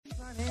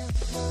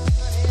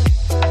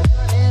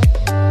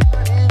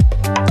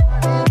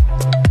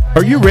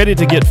Are you ready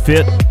to get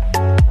fit?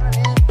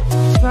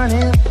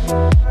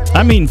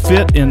 I mean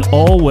fit in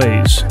all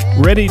ways.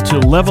 Ready to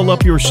level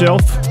up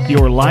yourself,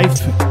 your life,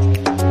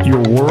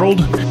 your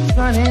world?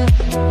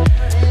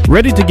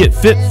 Ready to get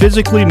fit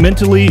physically,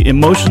 mentally,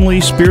 emotionally,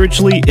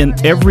 spiritually, in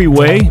every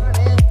way?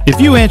 If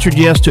you answered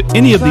yes to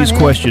any of these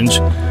questions,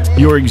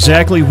 you're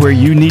exactly where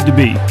you need to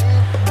be.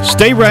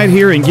 Stay right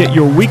here and get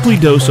your weekly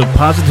dose of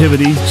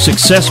positivity,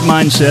 success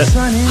mindset,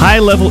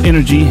 high-level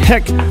energy.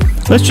 Heck,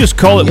 let's just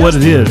call it what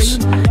it is.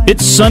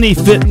 It's Sunni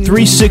Fit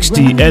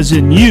 360, as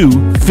in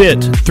you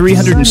fit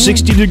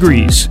 360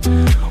 degrees.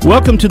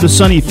 Welcome to the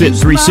Sunni Fit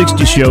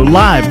 360 show,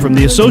 live from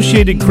the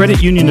Associated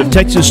Credit Union of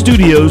Texas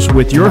studios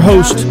with your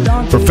host,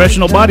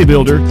 professional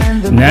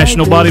bodybuilder,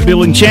 national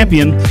bodybuilding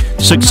champion,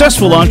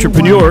 successful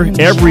entrepreneur,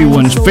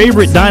 everyone's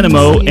favorite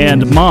dynamo,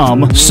 and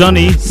mom,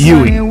 Sunny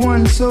Ewing.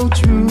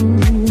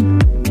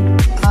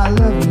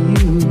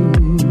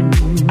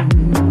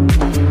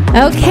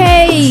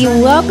 Okay,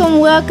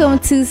 welcome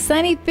to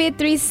Sunni Fit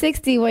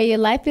 360, where your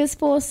life is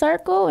full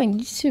circle and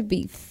you should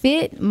be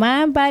fit,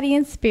 mind, body,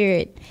 and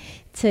spirit.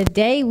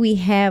 Today we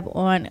have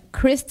on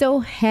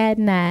Crystal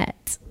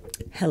Hadnot.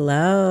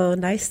 Hello,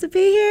 nice to be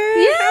here.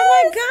 Yes.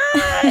 Oh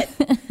my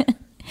God.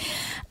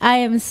 I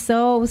am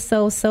so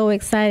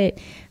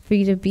excited for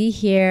you to be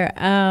here.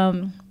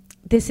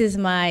 This is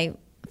my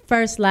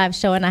first live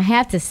show, and I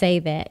have to say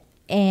that.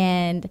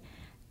 And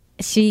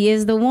she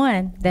is the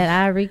one that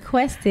I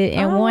requested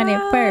and wanted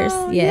first.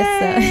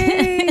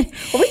 Yes.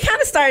 Well, we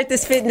kind of started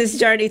this fitness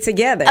journey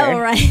together. Oh,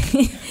 right.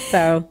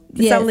 So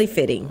it's only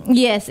fitting.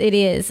 Yes, it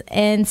is.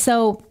 And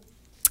so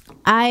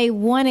I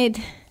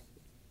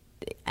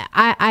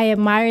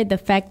admired the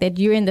fact that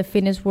you're in the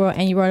fitness world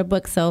and you wrote a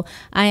book. So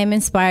I am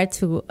inspired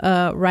to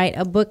write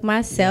a book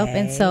myself. Yay.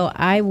 And so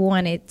I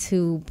wanted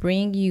to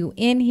bring you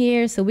in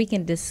here so we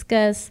can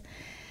discuss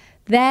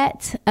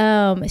that.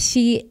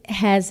 She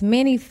has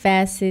many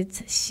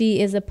facets.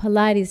 She is a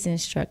Pilates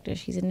instructor.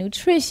 She's a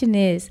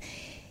nutritionist.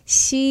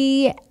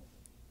 She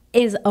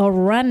is a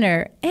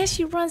runner, and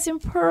she runs in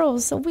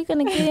pearls. So we're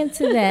going to get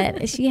into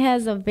that. She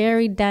has a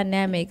very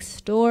dynamic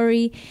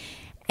story,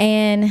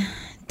 and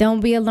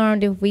don't be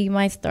alarmed if we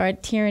might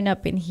start tearing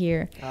up in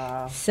here.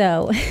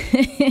 So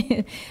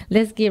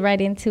let's get right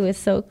into it.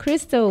 So,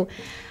 Crystal,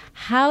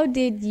 how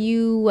did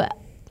you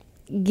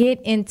get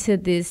into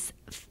this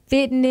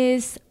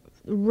fitness,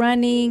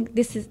 running?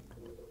 This is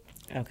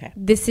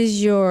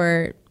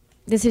your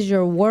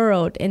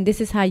world, and this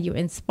is how you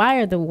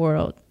inspire the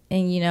world.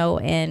 And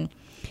and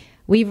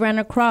we've run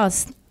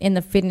across in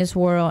the fitness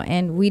world,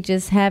 and we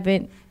just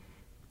haven't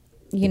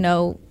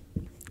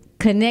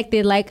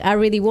connected like I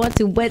really want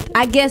to, but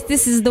I guess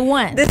this is the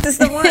one. This is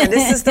the one.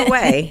 This is the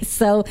way.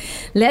 So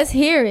let's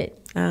hear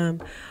it.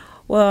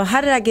 Well,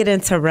 how did I get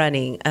into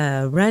running?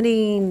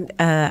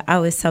 I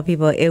always tell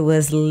people it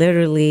was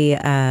literally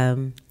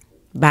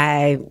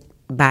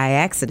by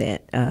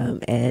accident,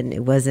 and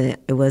it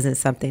wasn't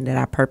something that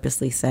I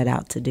purposely set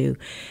out to do.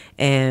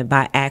 And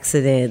by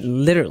accident,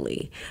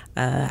 literally,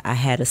 I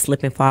had a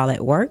slip and fall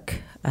at work,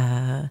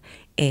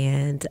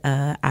 and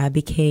I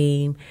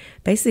became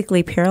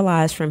basically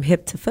paralyzed from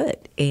hip to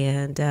foot.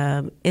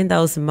 And in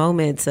those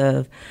moments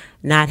of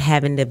not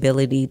having the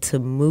ability to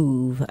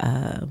move,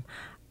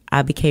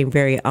 I became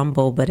very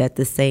humble, but at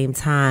the same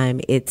time,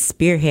 it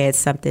spearheaded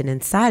something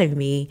inside of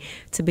me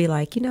to be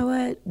like, you know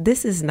what?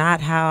 This is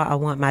not how I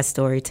want my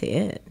story to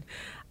end.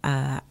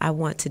 I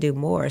want to do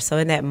more. So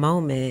in that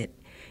moment,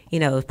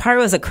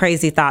 probably was a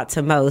crazy thought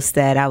to most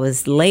that I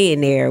was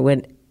laying there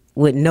with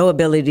no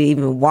ability to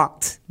even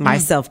walk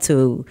myself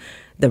to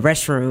the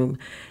restroom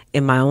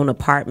in my own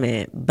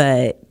apartment.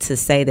 But to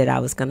say that I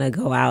was going to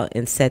go out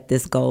and set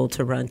this goal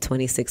to run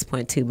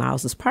 26.2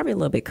 miles was probably a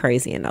little bit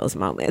crazy in those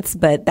moments.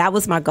 But that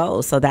was my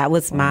goal. So that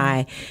was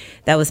my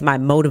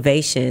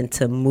motivation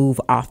to move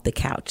off the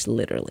couch,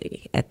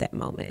 literally, at that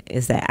moment,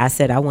 is that I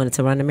said I wanted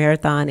to run a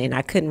marathon, and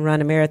I couldn't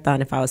run a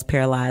marathon if I was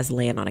paralyzed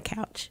laying on a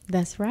couch.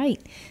 That's right.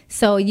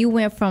 So you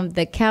went from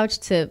the couch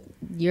to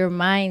your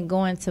mind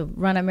going to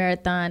run a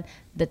marathon,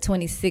 the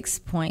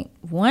 26.1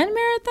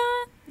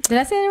 marathon? Did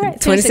I say it right?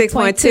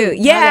 26.2.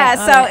 Yeah,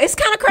 so it's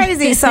kind of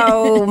crazy.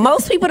 So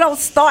most people don't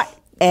start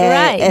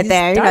at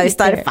that. They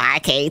start at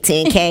 5K,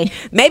 10K,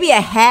 maybe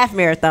a half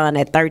marathon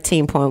at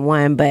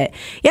 13.1. But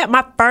yeah,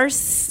 my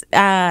first,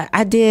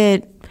 I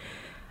did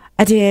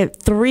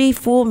 3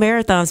 full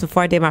marathons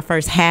before I did my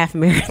first half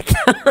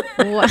marathon,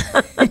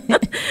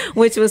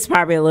 which was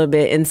probably a little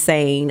bit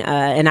insane.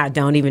 And I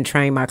don't even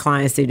train my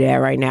clients to do that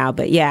right now.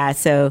 But yeah,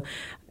 so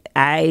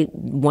I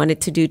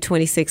wanted to do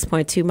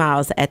 26.2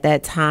 miles at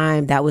that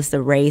time. That was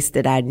the race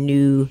that I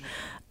knew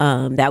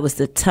that was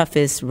the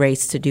toughest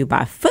race to do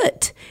by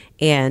foot.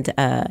 And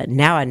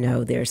now I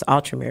know there's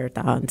ultra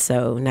marathon.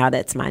 So now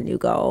that's my new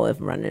goal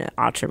of running an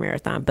ultra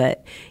marathon.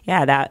 But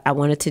yeah, I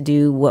wanted to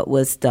do what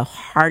was the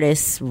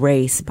hardest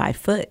race by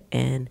foot.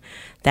 And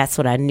that's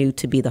what I knew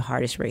to be the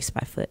hardest race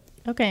by foot.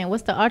 Okay, and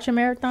what's the ultra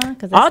marathon?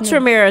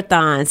 Ultra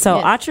marathon. So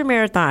Yes. ultra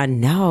marathon.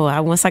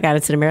 No, once I got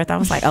into the marathon, I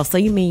was like, oh, so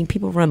you mean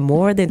people run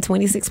more than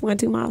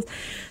 26.2 miles?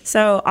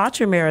 So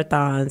ultra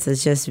marathons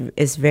is just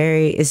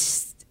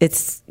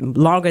it's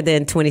longer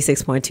than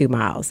 26.2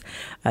 miles.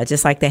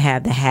 Just like they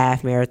have the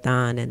half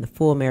marathon and the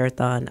full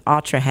marathon.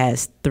 Ultra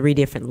has 3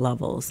 different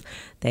levels.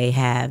 They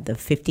have the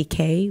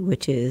 50K,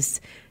 which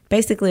is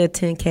basically a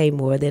 10K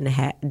more than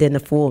the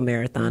full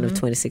marathon of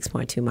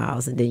 26.2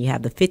 miles. And then you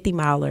have the 50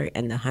 miler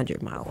and the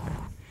 100 miler.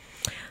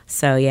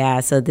 So,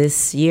 so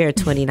this year,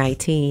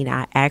 2019,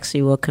 I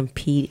actually will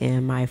compete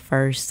in my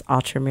first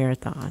ultra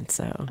marathon.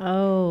 So,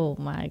 oh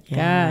my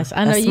gosh.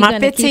 I know that's you're my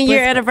gonna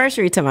 15-year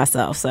anniversary to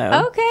myself.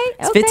 So,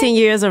 it's 15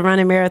 years of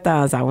running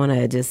marathons. I want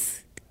to just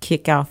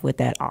kick off with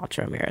that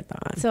ultra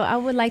marathon. So I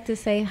would like to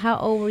say, how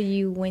old were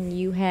you when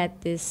you had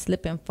this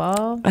slip and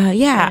fall?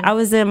 I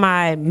was in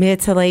my mid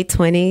to late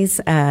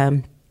 20s.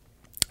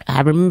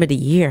 I remember the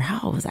year.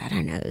 How old was I? I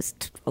don't know. It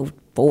was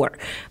 4.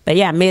 But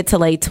yeah, mid to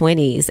late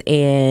 20s.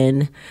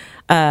 And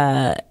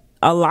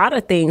a lot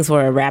of things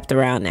were wrapped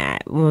around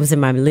that. I was in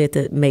my mid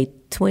to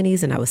late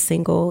 20s and I was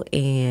single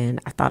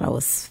and I thought I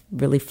was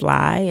really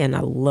fly and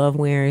I love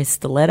wearing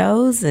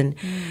stilettos and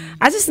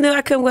I just knew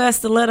I couldn't wear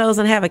stilettos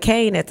and have a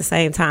cane at the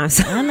same time.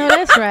 So I know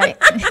that's right.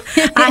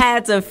 I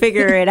had to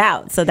figure it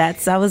out. So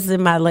I was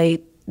in my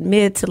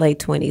mid to late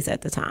 20s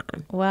at the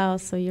time. Wow,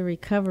 so your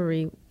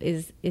recovery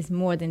is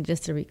more than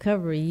just a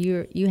recovery.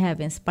 You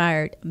have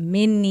inspired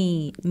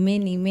many,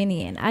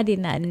 and I did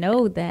not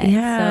know that.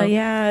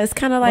 Yeah, it's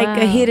kind of like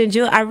a hidden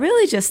jewel. I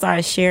really just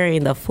started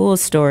sharing the full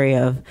story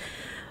of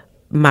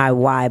my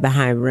why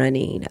behind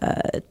running.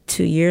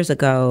 2 years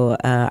ago,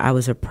 I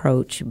was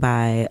approached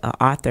by an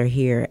author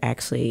here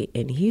actually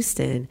in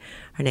Houston.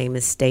 Her name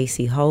is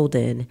Stacy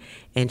Holden,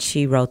 and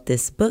she wrote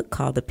this book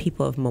called The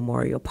People of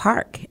Memorial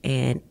Park,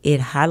 and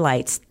it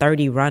highlights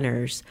 30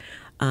 runners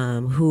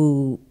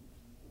who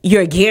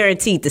you're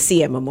guaranteed to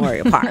see at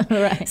Memorial Park.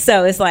 Right.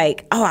 So it's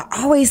like, oh, I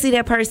always see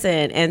that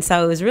person. And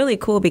so it was really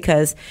cool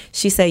because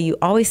she said you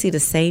always see the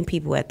same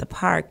people at the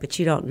park, but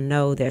you don't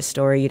know their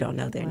story. You don't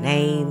know their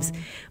names,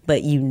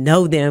 but you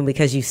know them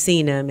because you've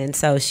seen them. And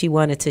so she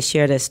wanted to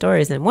share their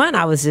stories. And one,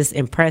 I was just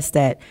impressed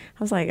that I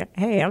was like,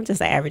 hey, I'm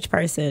just an average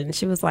person. And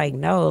she was like,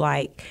 no,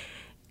 like,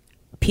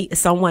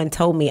 someone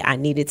told me I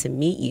needed to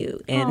meet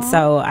you. And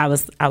so I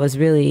was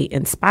really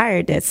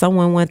inspired that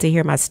someone wanted to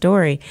hear my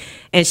story.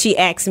 And she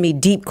asked me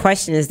deep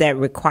questions that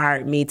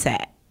required me to,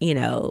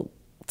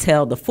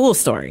 tell the full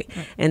story.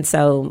 And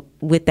so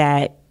with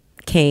that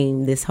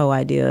came this whole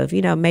idea of,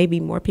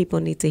 maybe more people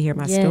need to hear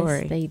my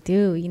story. Yes, they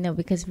do,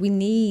 because we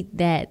need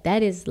that.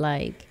 That is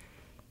like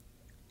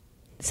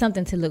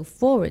something to look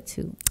forward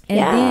to. And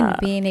then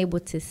being able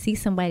to see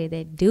somebody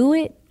that do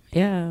it,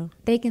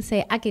 they can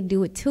say, I could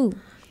do it too.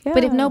 Yeah.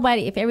 But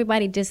if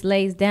everybody just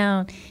lays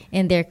down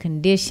in their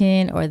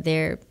condition or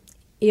their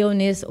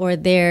illness or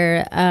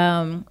their,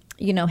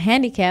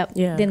 handicap,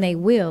 then they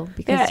will.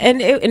 Because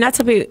and I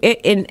tell you,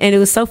 and it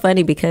was so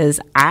funny because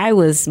I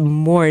was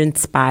more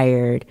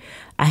inspired.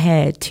 I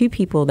had 2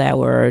 people that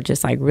were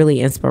just like really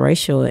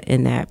inspirational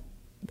in that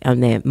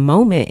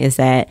moment. Is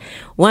that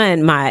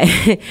one,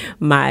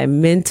 my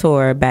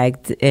mentor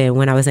back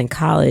when I was in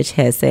college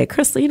had said,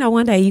 Crystal,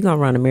 one day you're gonna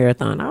run a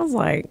marathon. I was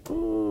like,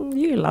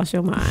 you lost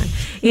your mind.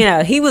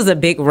 He was a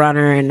big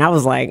runner and I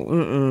was like,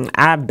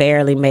 I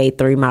barely made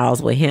 3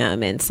 miles with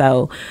him. And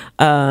so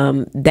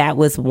that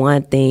was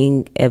one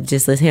thing of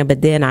just listening to him.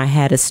 But then I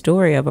had a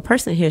story of a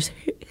person here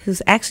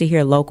who's actually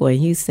here local in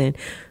Houston,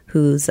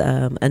 who's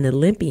an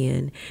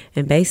Olympian.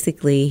 And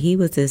basically he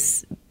was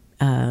this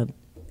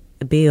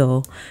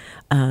Bill,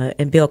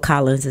 and Bill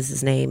Collins is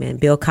his name. And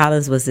Bill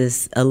Collins was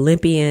this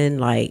Olympian,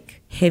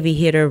 like heavy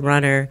hitter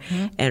runner.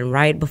 And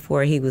right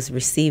before he was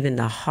receiving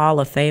the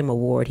Hall of Fame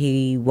award,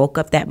 he woke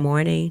up that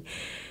morning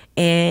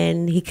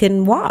and he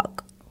couldn't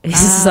walk. It's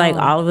just like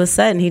all of a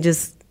sudden he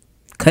just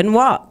couldn't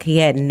walk. He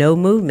had no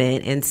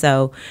movement. And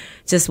so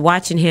just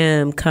watching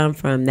him come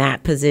from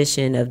that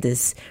position of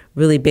this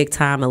really big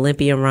time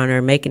Olympian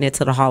runner, making it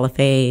to the Hall of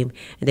Fame,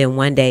 and then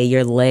one day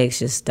your legs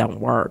just don't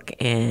work.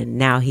 And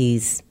now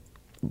he's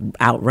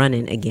out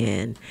running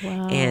again.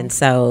 Wow. And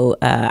so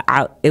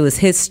it was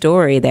his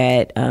story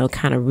that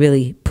kind of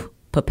really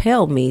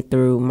propelled me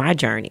through my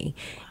journey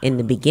in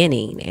the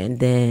beginning. And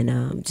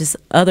then just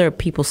other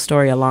people's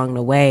story along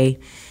the way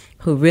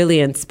who really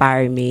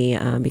inspired me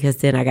because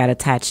then I got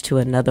attached to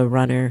another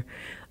runner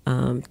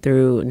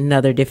through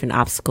another different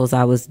obstacles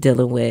I was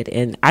dealing with.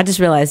 And I just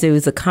realized it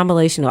was a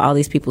combination of all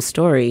these people's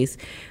stories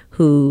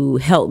who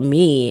helped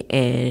me,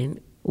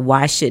 and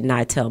why shouldn't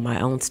I tell my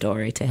own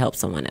story to help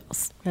someone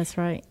else? That's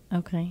right.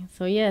 Okay.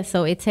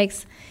 So it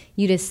takes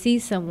you to see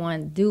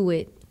someone do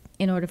it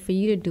in order for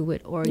you to do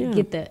it, or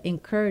get the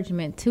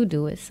encouragement to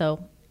do it.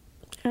 So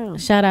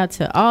shout out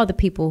to all the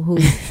people who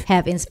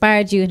have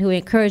inspired you and who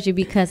encouraged you,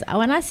 because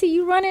when I see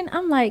you running,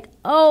 I'm like,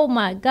 oh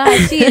my God,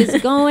 she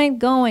is going.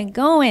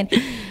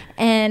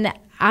 And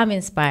I'm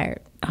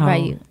inspired by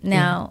you.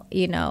 Now,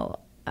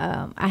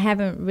 I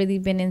haven't really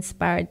been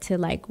inspired to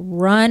like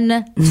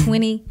run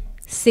 20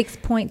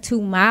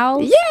 6.2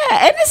 miles.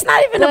 Yeah, and it's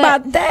not even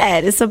about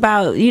that. It's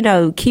about,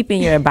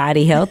 keeping your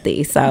body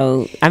healthy.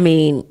 So, I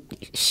mean,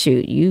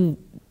 shoot, you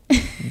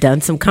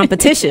done some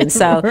competition.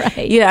 So, Right.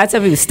 I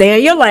tell people, stay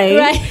in your lane.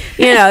 Right.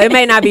 It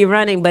may not be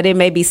running, but it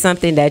may be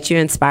something that you're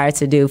inspired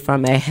to do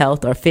from a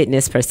health or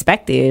fitness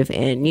perspective.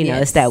 And,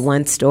 Yes. it's that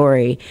one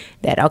story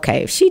that,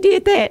 okay, if she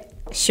did that,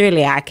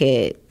 surely I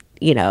could,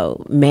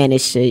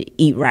 manage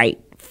to eat right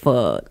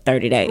for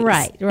 30 days.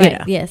 Right.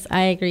 Yes,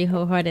 I agree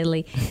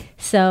wholeheartedly.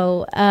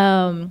 So,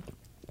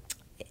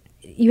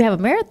 you have a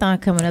marathon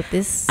coming up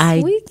this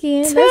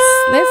weekend. Let's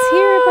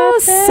hear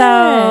about that.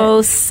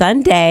 So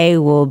Sunday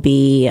will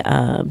be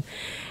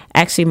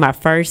actually my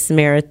first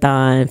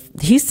marathon.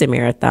 Houston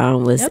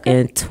Marathon was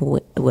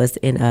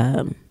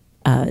in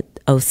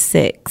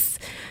 06.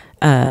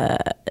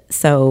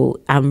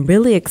 So I'm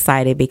really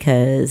excited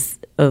because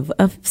of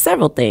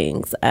several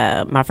things.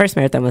 My first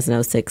marathon was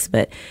in 06,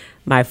 but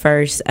my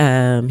first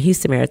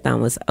Houston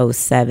Marathon was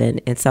 07.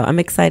 And so I'm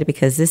excited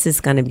because this is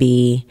going to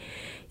be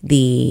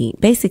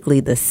basically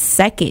the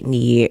second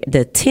year,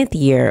 the 10th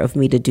year of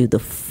me to do the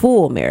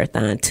full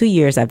marathon. 2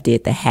 years I've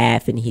did the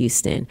half in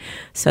Houston.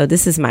 So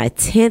this is my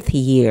 10th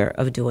year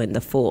of doing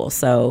the full.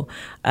 So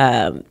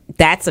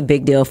that's a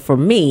big deal for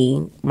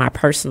me, my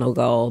personal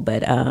goal.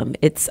 But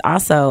it's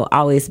also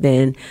always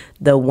been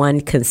the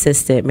one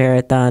consistent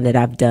marathon that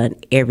I've done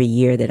every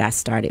year that I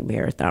started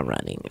marathon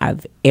running.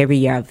 Every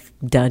year I've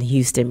done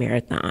Houston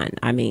Marathon.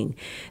 I mean,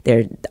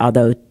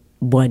 although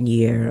 1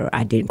 year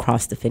I didn't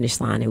cross the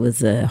finish line. It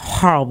was a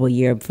horrible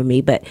year for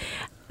me, but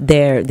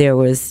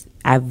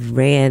I've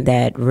ran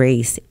that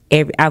race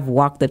I've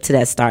walked up to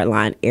that start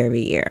line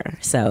every year.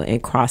 So,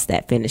 and crossed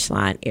that finish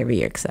line every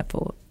year except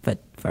for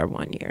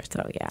 1 year.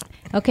 So, yeah.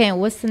 Okay. And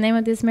what's the name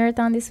of this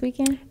marathon this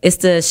weekend? It's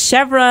the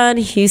Chevron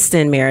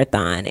Houston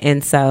Marathon.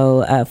 And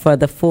so for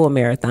the full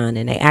marathon,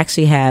 and they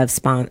actually have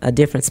a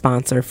different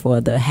sponsor for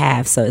the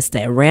half. So it's the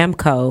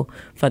Aramco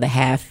for the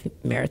half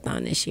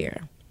marathon this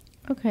year.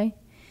 Okay.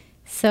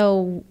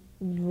 So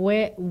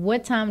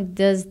what time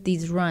does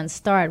these runs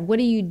start? What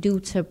do you do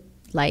to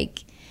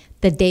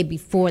the day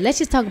before? Let's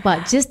just talk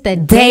about just the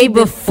day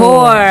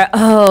before.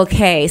 Oh,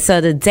 okay.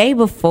 So the day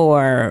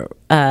before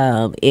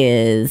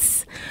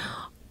is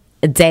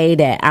a day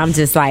that I'm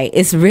just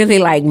it's really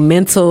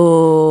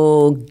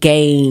mental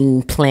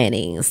game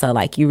planning. So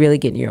you really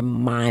getting your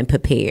mind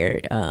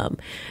prepared.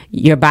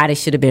 Your body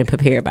should have been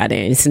prepared by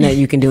then. It's nothing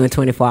you can do in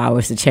 24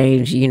 hours to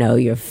change,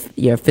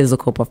 your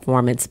physical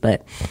performance.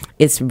 But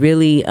it's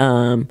really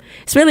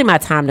my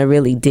time to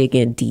really dig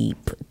in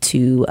deep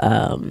to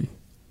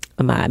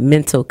my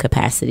mental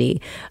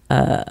capacity.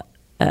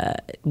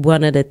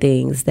 One of the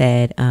things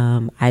that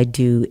I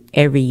do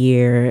every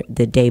year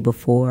the day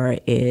before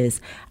is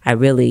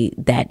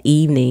that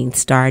evening,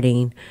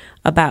 starting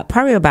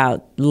probably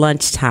about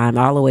lunchtime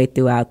all the way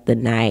throughout the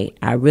night,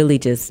 I really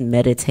just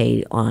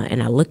meditate on,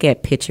 and I look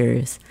at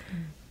pictures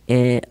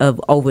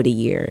of over the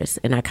years,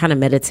 and I kind of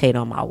meditate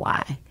on my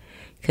why.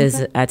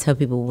 Because I tell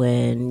people,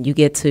 when you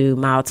get to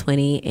mile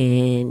 20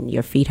 and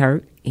your feet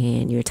hurt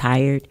and you're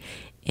tired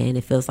and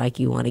it feels like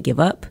you want to give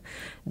up,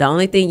 the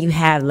only thing you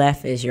have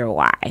left is your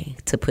why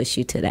to push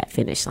you to that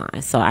finish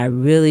line. So I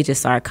really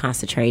just started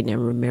concentrating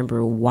and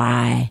remember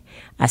why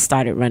I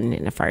started running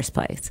in the first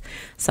place.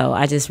 So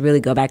I just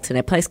really go back to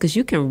that place, because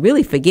you can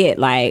really forget.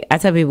 I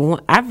tell people,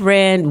 I've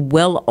ran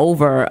well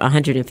over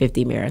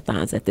 150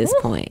 marathons at this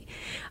point,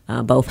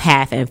 both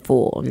half and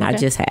full, not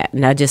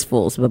just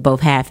fulls, but both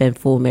half and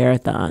full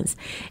marathons.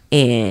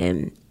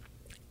 And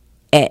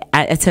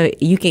I tell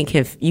you,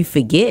 you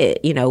forget,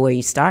 where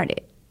you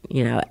started.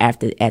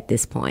 At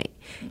this point,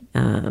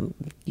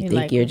 you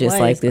think you're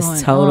just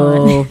this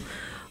total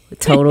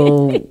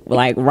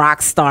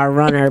rock star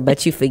runner,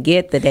 but you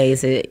forget the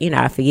days that,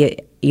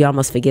 you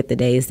almost forget the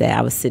days that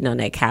I was sitting on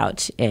that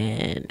couch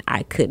and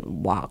I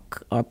couldn't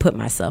walk or put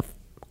myself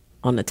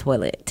on the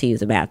toilet to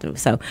use the bathroom.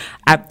 So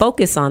I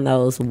focus on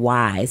those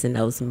whys and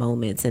those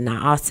moments. And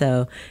I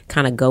also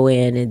kind of go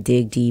in and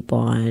dig deep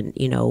on,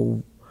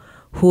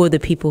 who are the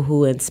people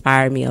who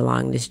inspired me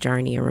along this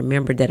journey, and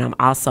remember that I'm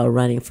also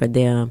running for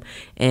them.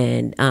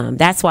 And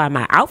that's why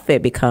my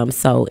outfit becomes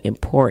so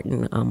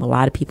important. A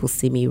lot of people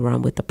see me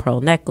run with the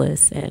pearl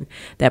necklace, and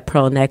that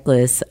pearl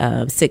necklace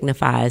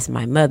signifies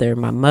my mother.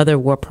 My mother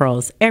wore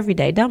pearls every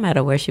day, don't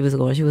matter where she was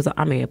going. She was,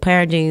 a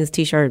pair of jeans,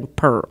 t-shirt, and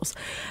pearls,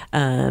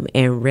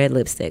 and red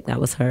lipstick. That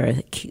was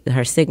her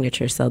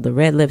signature. So the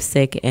red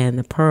lipstick and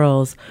the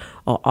pearls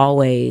are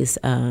always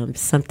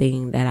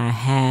something that I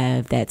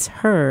have that's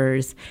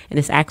hers,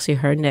 and it's actually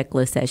her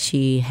necklace that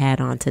she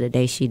had on to the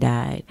day she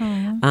died,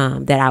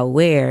 that I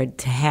wear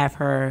to have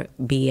her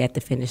be at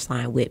the finish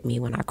line with me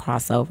when I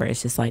cross over.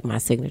 It's just like my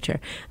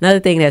signature. Another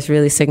thing that's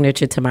really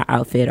signature to my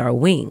outfit are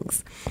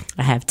wings.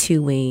 I have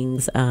 2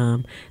 wings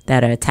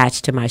that are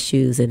attached to my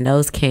shoes, and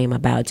those came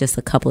about just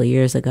a couple of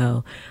years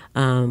ago.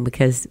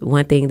 Because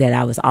one thing that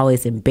I was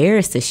always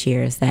embarrassed to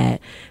share is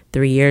that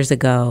 3 years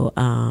ago,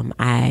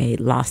 I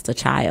lost a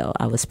child.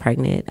 I was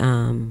pregnant.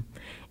 And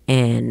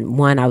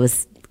I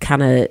was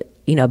kind of,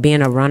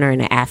 being a runner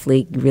and an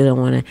athlete,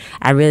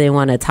 I really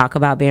want to talk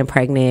about being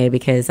pregnant,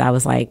 because I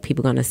was like,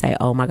 people going to say,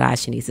 oh my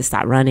gosh, she needs to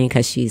stop running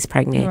because she's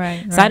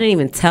pregnant. So I didn't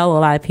even tell a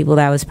lot of people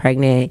that I was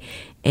pregnant.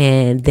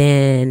 And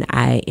then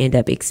I end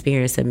up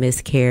experiencing a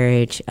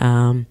miscarriage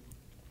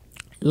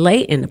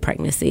late in the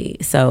pregnancy.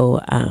 So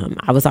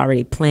I was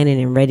already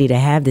planning and ready to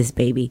have this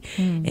baby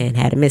and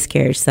had a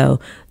miscarriage. So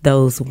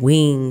those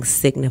wings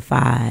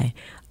signify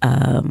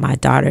my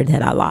daughter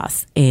that I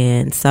lost.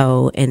 And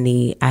so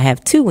I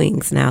have 2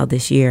 wings now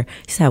this year.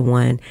 I just have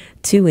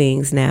 2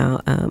 wings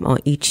now on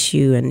each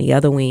shoe, and the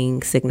other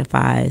wing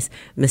signifies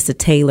Mr.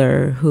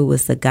 Taylor, who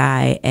was the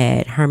guy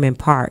at Herman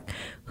Park,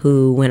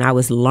 who, when I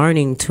was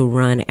learning to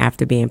run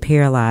after being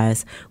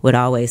paralyzed, would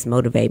always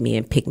motivate me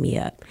and pick me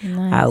up.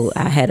 Nice.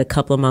 I had a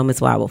couple of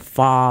moments where I would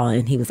fall,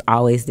 and he was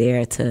always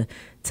there to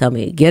tell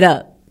me, get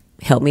up,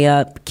 help me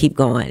up, keep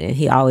going. And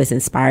he always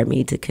inspired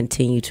me to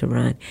continue to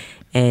run.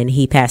 And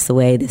he passed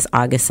away this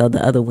August, so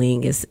the other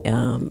wing is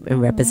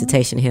in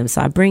representation of him.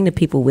 So I bring the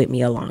people with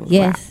me along.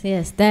 Yes,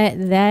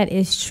 that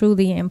is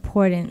truly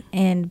important.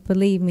 And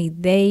believe me,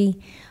 they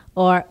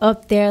are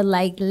up there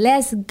like,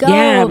 let's go.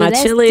 Yeah, my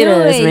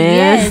cheerleaders,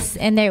 man. Yes,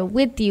 and they're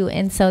with you.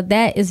 And so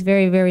that is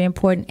very, very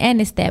important.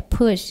 And it's that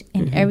push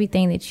and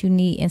everything that you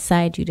need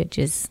inside you to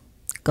just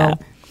go.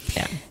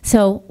 Yeah.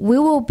 So we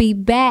will be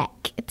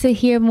back to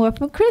hear more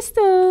from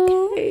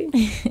Crystal.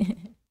 Okay.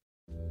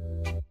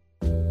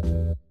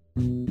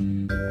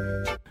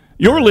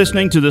 You're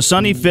listening to the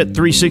Sunni Fit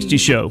 360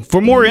 show. For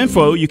more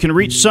info, you can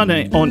reach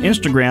Sunni on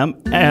Instagram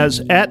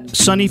as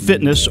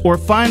 @SunniFitness or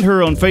find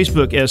her on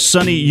Facebook as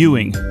Sunni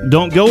Ewing.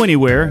 Don't go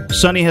anywhere.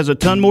 Sunni has a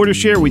ton more to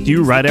share with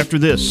you right after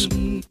this.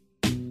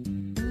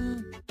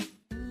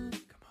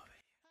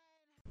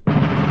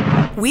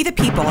 We the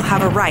people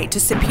have a right to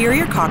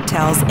superior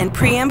cocktails, and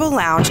Preamble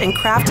Lounge and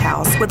Craft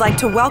House would like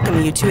to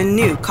welcome you to a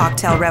new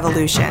cocktail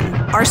revolution.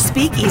 Our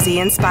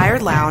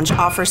speakeasy-inspired lounge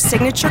offers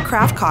signature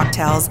craft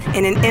cocktails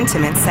in an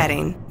intimate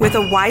setting. With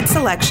a wide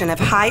selection of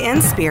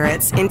high-end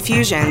spirits,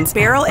 infusions,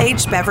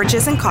 barrel-aged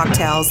beverages, and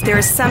cocktails, there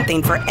is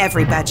something for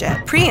every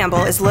budget.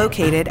 Preamble is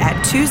located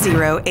at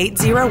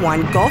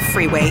 20801 Gulf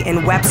Freeway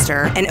in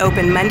Webster and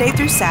open Monday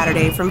through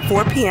Saturday from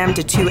 4 p.m.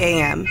 to 2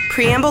 a.m.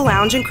 Preamble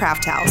Lounge and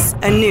Craft House,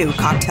 a new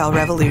cocktail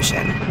revolution.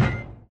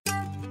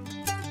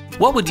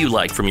 What would you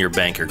like from your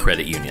bank or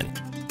credit union?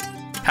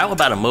 How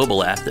about a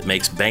mobile app that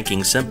makes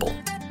banking simple?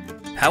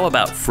 How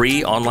about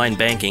free online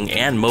banking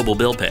and mobile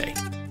bill pay?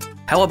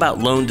 How about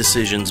loan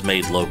decisions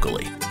made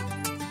locally?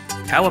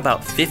 How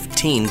about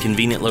 15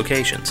 convenient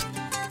locations?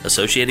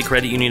 Associated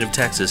Credit Union of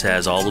Texas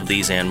has all of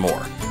these and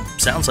more.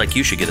 Sounds like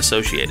you should get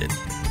associated.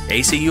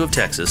 ACU of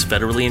Texas,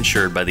 federally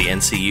insured by the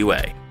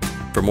NCUA.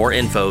 For more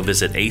info,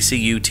 visit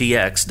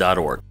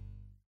acutx.org.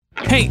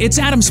 Hey, it's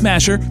Adam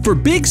Smasher for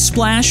Big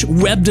Splash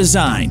Web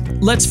Design.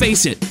 Let's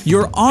face it,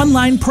 your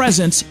online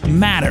presence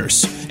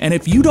matters. And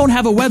if you don't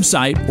have a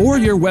website, or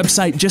your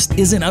website just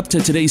isn't up to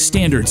today's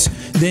standards,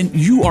 then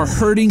you are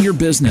hurting your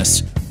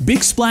business.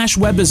 Big Splash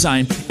Web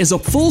Design is a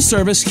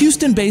full-service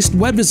Houston-based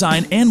web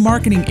design and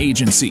marketing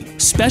agency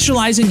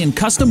specializing in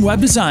custom web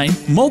design,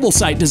 mobile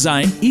site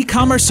design,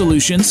 e-commerce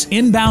solutions,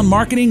 inbound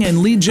marketing and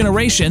lead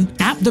generation,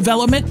 app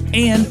development,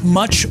 and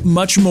much,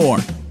 much more.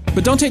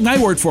 But don't take my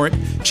word for it.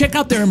 Check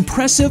out their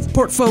impressive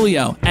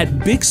portfolio at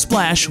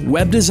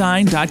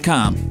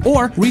bigsplashwebdesign.com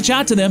or reach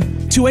out to them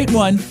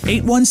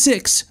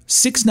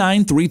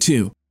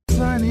 281-816-6932.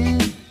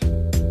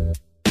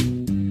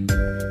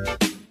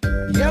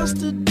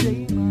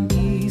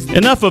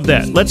 Enough of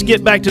that. Let's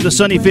get back to the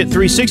Sunni Fit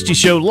 360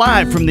 show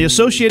live from the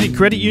Associated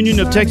Credit Union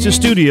of Texas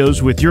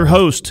studios with your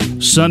host,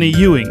 Sunni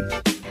Ewing.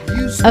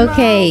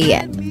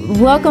 Okay,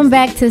 welcome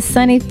back to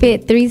Sunni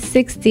Fit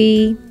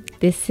 360.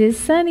 This is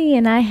Sunni,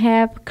 and I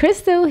have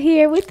Crystal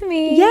here with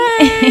me.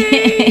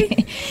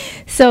 Yay!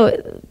 So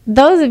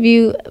those of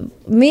you,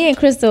 me and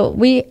Crystal,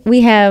 we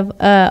have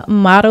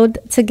modeled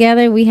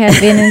together. We have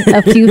been in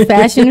a few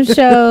fashion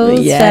shows.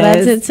 Yes. Shout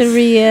out to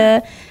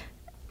Taria.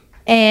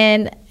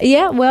 And the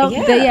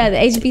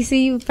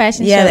HBCU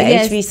fashion show. Yeah, the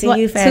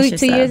HBCU fashion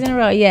two years in a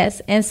row, yes.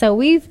 And so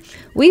we've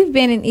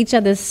been in each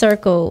other's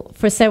circle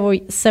for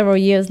several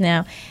years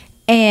now.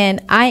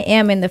 And I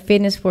am in the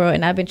fitness world,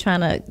 and I've been trying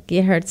to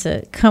get her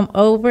to come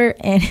over,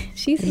 and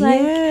she's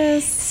like,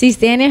 she's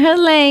staying in her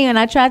lane. And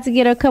I tried to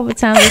get her a couple of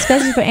times,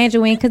 especially for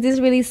Angeline, because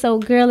it's really so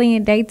girly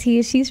and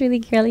dainty. She's really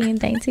girly and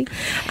dainty.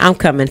 I'm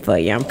coming for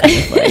you.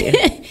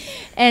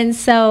 And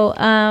so,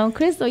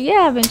 Crystal,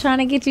 I've been trying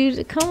to get you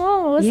to come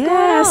on. What's going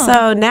on?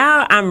 So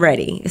now I'm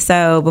ready.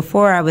 So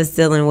before I was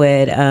dealing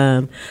with,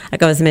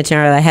 like I was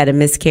mentioning earlier, I had a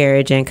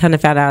miscarriage and kind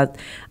of found out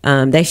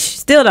they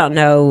still don't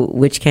know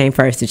which came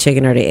first, the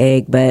chicken or the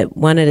egg. But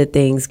one of the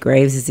things,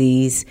 Graves'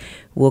 disease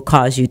will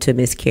cause you to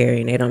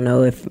miscarry. And they don't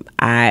know if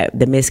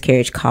the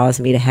miscarriage caused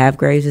me to have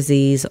Graves'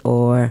 disease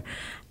or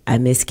I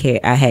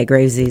had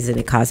Graves' disease and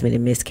it caused me to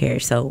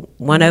miscarriage. So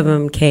one of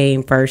them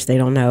came first. They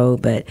don't know.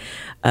 But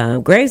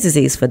Graves'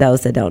 disease, for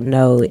those that don't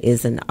know,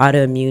 is an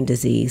autoimmune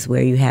disease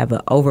where you have an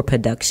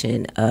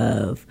overproduction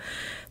of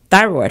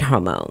thyroid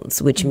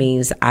hormones, which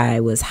means I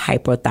was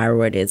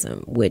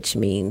hypothyroidism, which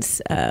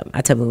means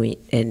I tell you,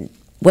 and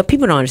what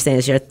people don't understand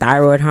is your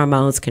thyroid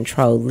hormones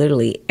control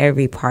literally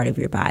every part of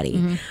your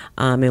body.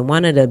 And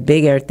one of the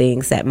bigger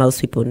things that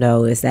most people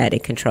know is that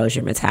it controls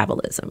your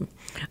metabolism.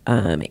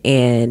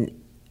 And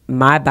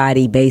my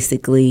body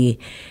basically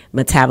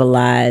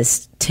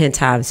metabolized 10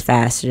 times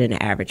faster than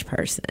the average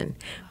person,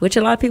 which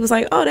a lot of people's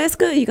like, oh, that's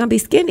good. You're going to be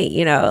skinny.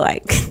 You know,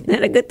 like, is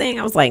that a good thing?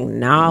 I was like,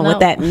 no,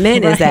 what that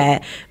meant is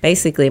that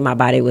basically my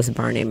body was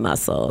burning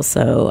muscle.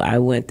 So I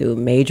went through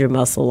major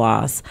muscle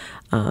loss.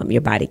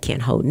 Your body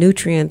can't hold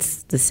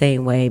nutrients the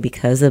same way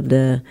because of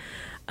the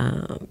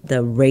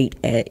rate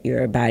at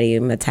your body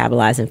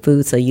metabolizing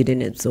food, so you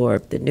didn't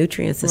absorb the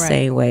nutrients the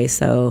same way.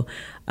 So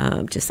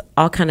just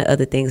all kind of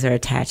other things are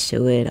attached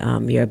to it.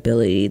 Your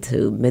ability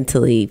to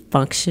mentally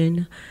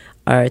function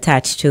are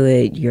attached to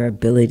it. Your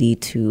ability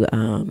to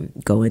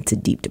go into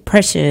deep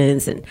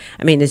depressions, and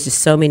I mean, there's just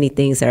so many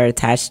things that are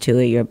attached to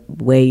it. Your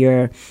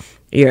way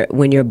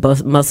when your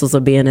muscles are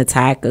being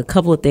attacked. A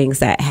couple of things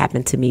that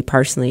happened to me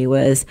personally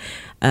was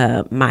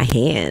my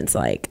hands.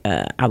 Like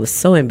I was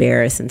so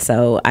embarrassed, and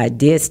so I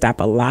did stop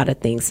a lot of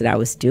things that I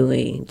was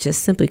doing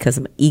just simply because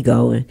of my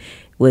ego, and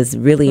was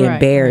really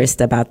embarrassed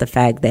about the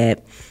fact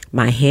that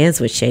my hands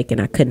would shake and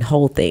I couldn't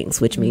hold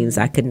things, which means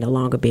I could no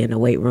longer be in the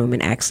weight room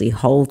and actually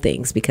hold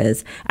things,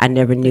 because I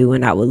never knew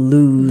when I would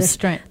lose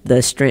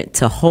the strength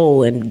to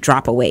hold and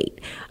drop a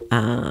weight.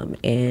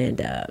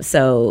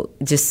 So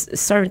just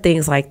certain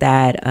things like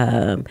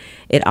that.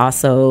 It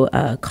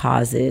also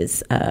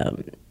causes,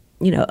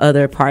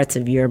 other parts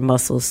of your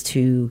muscles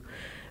to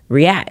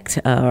react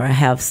or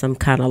have some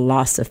kind of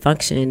loss of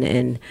function.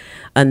 And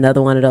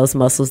another one of those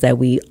muscles that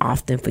we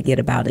often forget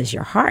about is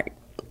your heart.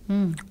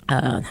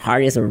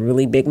 Heart is a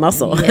really big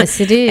muscle. Yes,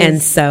 it is.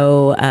 And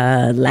so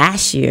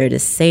last year, the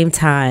same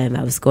time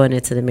I was going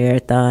into the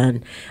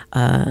marathon,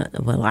 a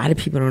lot of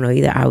people don't know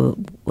either, I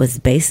was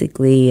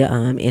basically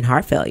in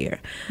heart failure.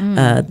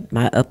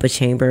 My upper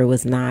chamber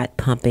was not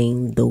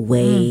pumping the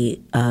way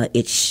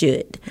it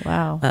should.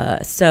 Wow.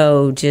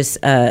 So just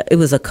it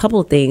was a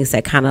couple of things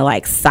that kind of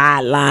like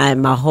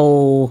sidelined my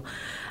whole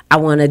I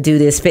want to do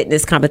this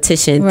fitness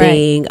competition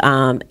thing.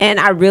 And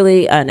I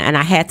really, and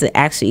I had to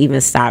actually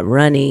even stop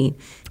running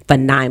for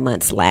 9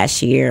 months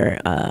last year.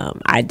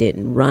 I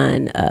didn't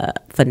run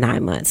for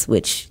 9 months,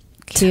 which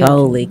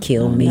totally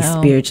killed me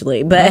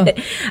spiritually. But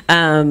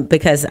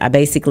because I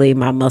basically,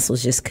 my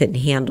muscles just couldn't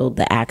handle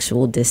the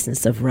actual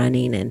distance of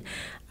running. And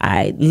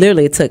I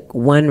literally took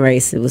one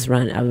race. I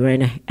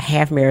ran a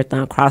half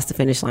marathon, crossed the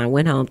finish line,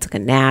 went home, took a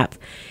nap,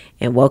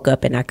 and woke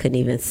up, and I couldn't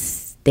even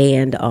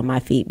stand on my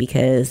feet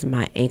because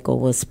my ankle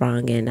was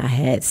sprung, and I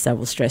had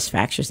several stress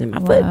fractures in my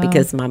foot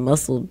because my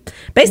muscle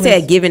basically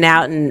had given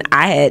out, and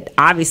I had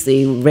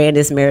obviously ran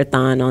this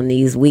marathon on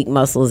these weak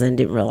muscles and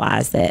didn't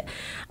realize that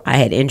I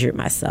had injured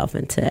myself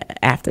until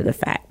after the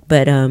fact.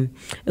 But it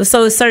was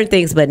certain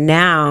things. But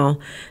now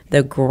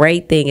the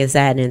great thing is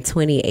that in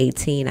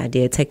 2018, I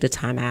did take the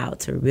time out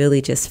to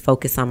really just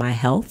focus on my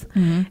health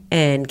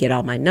and get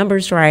all my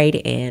numbers right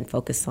and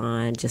focus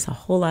on just a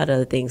whole lot of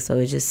other things. So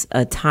it's just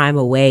a time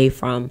away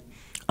from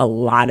a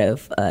lot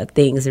of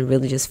things and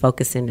really just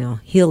focusing on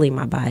healing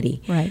my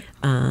body. Right.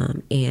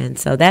 And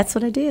so that's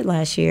what I did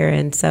last year.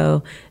 And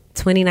so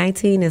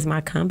 2019 is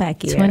my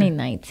comeback year.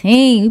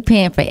 2019, you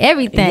paying for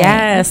everything.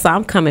 Yeah, so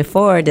I'm coming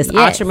forward. This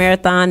ultra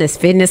marathon, this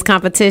fitness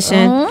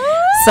competition.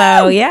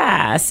 So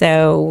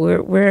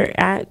we're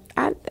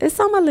it's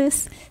on my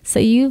list. So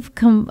you've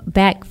come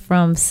back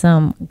from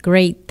some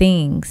great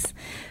things.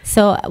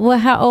 So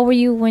how old were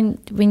you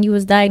when you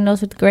was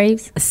diagnosed with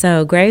Graves?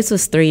 So Graves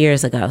was 3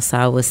 years ago. So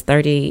I was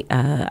 30.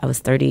 I was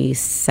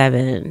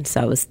 37.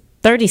 So I was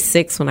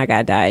 36 when I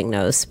got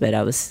diagnosed, but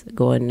I was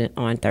going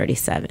on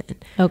 37.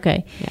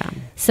 Okay. Yeah.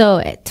 So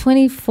at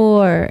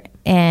 24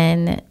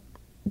 and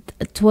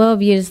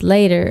 12 years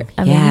later,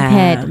 I mean, you've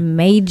had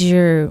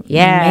major.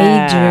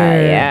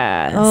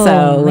 Oh,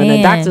 so when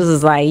the doctors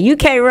was like, you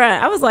can't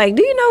run, I was like,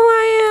 do you know who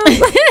I am?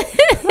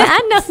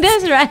 I know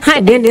that's right.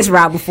 I've been this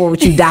route before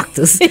with you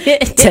doctors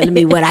telling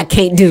me what I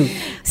can't do.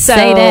 So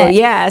say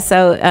that.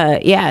 So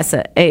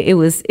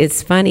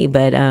it's funny,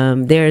 but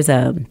there's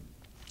a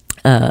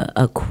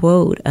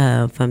quote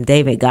from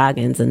David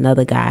Goggins,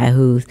 another guy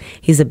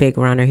he's a big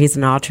runner. He's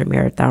an ultra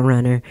marathon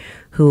runner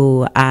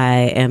who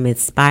I am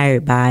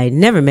inspired by.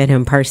 Never met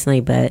him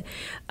personally, but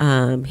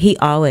he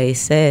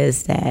always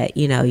says that,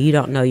 you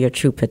don't know your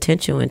true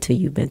potential until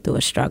you've been through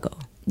a struggle.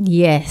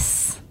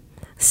 Yes.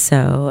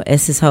 So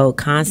it's this whole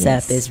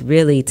concept is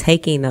really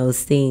taking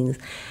those things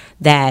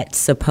that's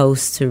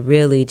supposed to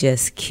really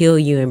just kill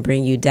you and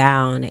bring you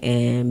down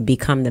and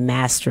become the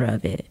master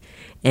of it.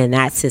 And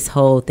that's his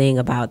whole thing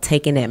about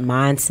taking that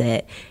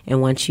mindset. And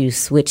once you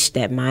switch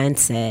that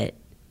mindset,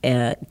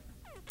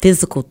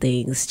 physical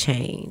things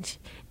change.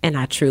 And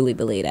I truly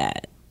believe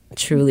that.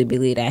 truly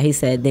believe that. He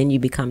said, then you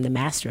become the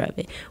master of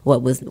it.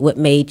 What was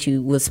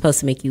supposed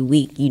to make you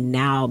weak, you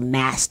now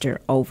master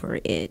over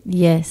it.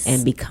 Yes.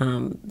 And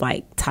become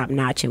like top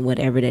notch in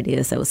whatever that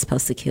is that was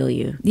supposed to kill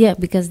you. Yeah,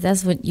 because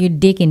that's what you're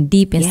digging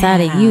deep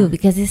inside of you,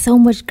 because there's so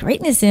much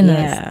greatness in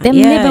us. Them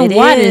living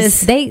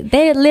waters.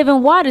 They're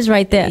living waters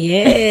right there.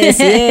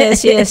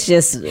 Yes.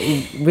 Just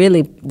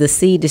really the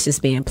seed is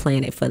just being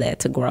planted for that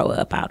to grow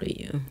up out of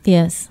you.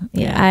 Yes.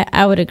 Yeah.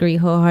 I would agree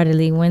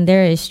wholeheartedly. When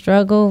there is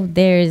struggle,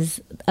 there's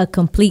a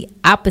complete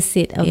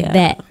opposite of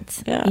that.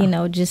 You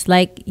know, just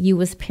like you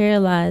was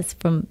paralyzed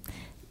from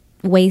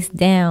waist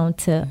down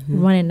to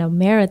running a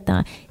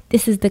marathon.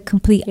 This is the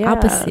complete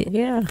opposite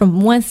from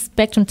one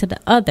spectrum to the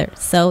other.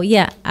 So so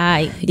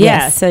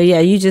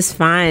you just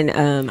find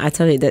I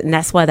told you that, and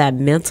that's why that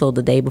mental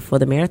the day before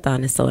the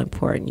marathon is so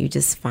important. You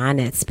just find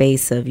that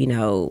space of, you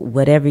know,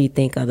 whatever you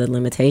think are the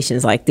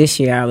limitations. Like this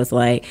year I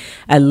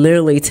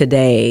literally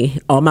today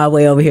on my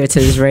way over here to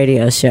this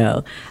radio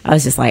show, I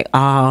was just like,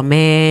 oh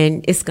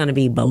man, it's gonna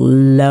be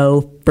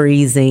below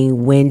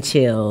freezing wind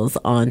chills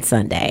on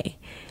Sunday.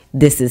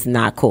 This is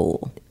not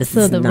cool. The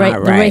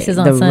race is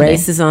on Sunday. The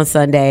race is on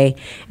Sunday,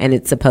 and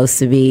it's supposed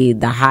to be,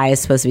 the high is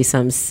supposed to be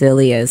something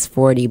silly as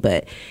 40,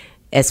 but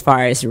as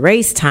far as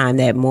race time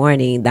that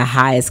morning, the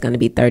high is going to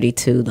be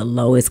 32, the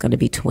low is going to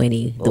be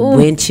 20. The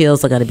wind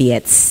chills are going to be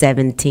at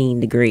 17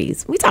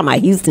 degrees. We talking about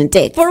Houston,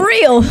 Texas. For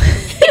real.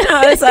 You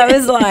know, so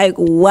it's like,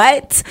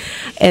 what?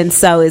 And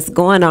so it's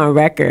going on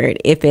record.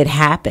 If it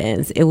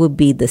happens, it will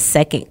be the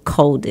second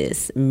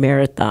coldest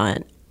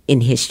marathon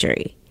in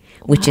history,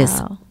 which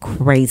is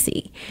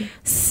crazy.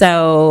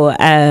 So,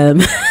 I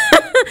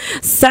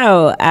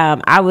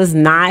was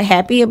not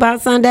happy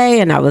about Sunday,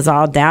 and I was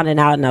all down and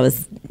out, and I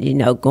was, you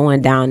know,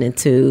 going down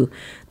into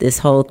this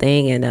whole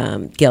thing.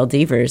 And Gail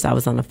Devers, I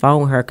was on the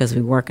phone with her because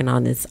we were working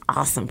on this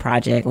awesome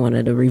project, one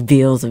of the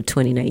reveals of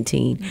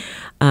 2019.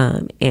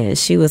 And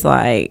she was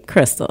like,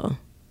 Crystal,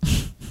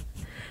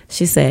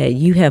 she said,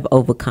 you have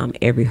overcome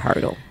every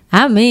hurdle.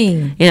 I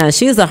mean, you know,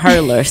 she's a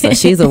hurdler, so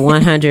she's a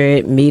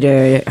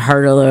 100-meter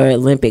hurdler,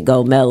 Olympic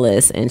gold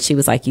medalist, and she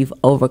was like, you've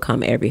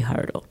overcome every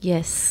hurdle.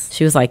 Yes.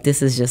 She was like,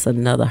 this is just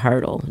another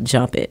hurdle.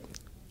 Jump it.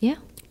 Yeah.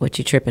 What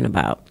you tripping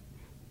about?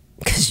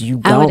 Because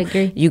you I would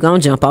agree. You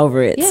gonna jump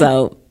over it. Yeah.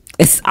 So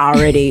it's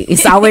already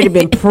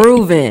been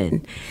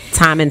proven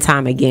time and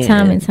time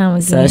again.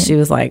 So she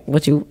was like,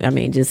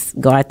 just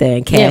go out there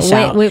and cash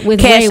out.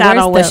 Cash out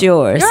on what's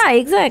yours.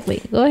 Right,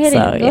 exactly. Go ahead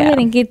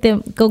and get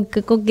them. Go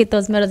get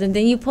those medals, and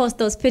then you post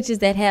those pictures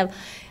that have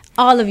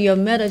all of your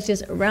medals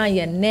just around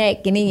your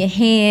neck and in your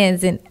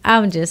hands, and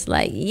I'm just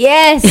like,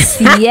 yes,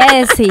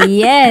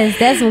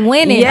 that's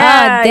winning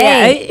all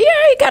day.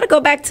 Yeah, you got to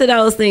go back to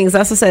those things.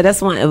 That's what I said.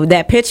 That's one.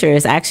 That picture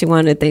is actually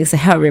one of the things that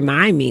help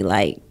remind me,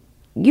 like,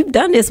 you've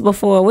done this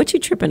before. What you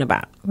tripping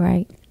about?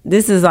 Right.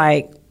 This is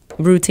like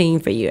routine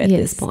for you at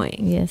this point.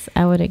 Yes,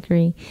 I would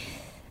agree.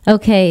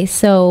 Okay,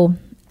 so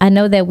I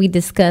know that we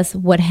discussed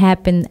what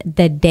happened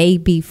the day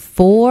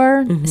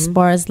before, as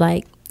far as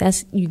like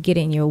that's you get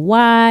in your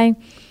why,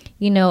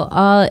 you know,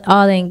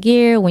 all in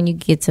gear. When you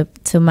get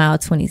to mile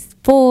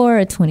 24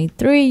 or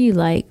 23, you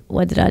like,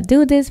 what did I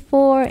do this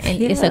for?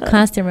 And it's a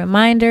constant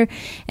reminder.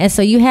 And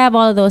so you have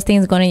all of those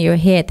things going in your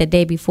head the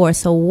day before.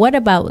 So what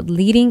about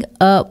leading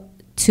up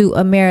to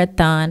a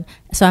marathon?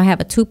 So I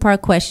have a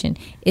 2-part question.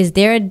 Is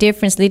there a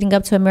difference leading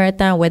up to a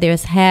marathon, whether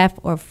it's half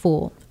or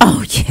full?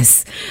 Oh,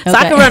 yes. Okay. So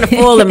I can run a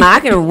full I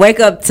can wake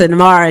up to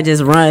tomorrow and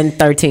just run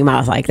 13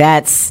 miles. Like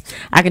I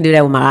can do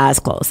that with my eyes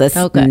closed. That's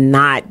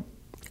not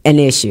an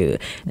issue.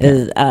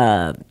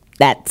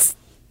 That's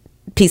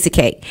piece of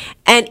cake.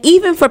 And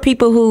even for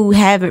people who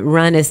haven't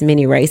run as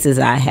many races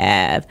as I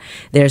have,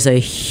 there's a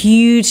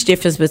huge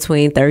difference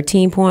between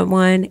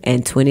 13.1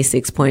 and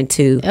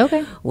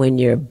 26.2 when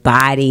your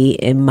body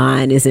and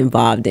mind is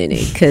involved in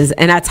it.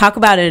 And I talk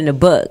about it in the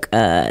book.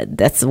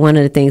 That's one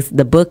of the things.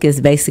 The book is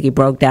basically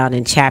broke down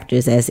in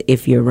chapters as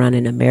if you're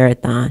running a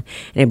marathon,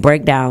 and it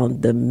break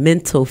down the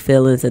mental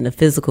feelings and the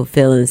physical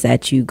feelings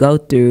that you go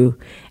through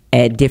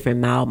at different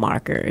mile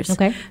markers.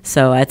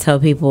 So I tell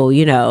people,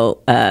 you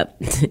know,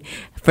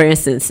 for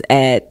instance,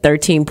 at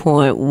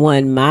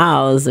 13.1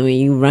 miles, I mean,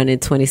 you running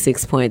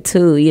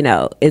 26.2, you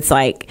know, it's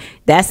like,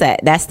 that's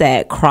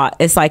that cross,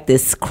 it's like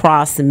this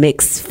cross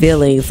mixed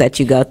feelings that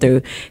you go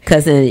through.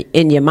 Cause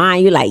in your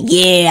mind, you're like,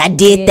 yeah, I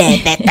did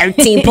that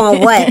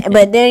 13.1.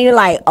 But then you're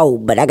like, oh,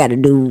 but I got to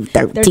do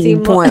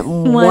 13.1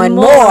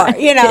 more,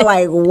 you know,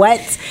 like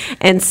what?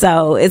 And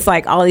so it's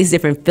like all these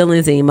different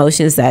feelings and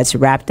emotions that's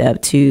wrapped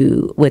up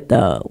with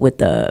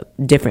the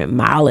different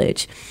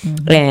mileage.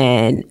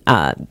 And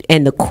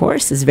the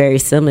course is very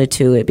similar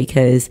to it,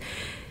 because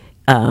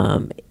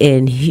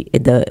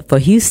for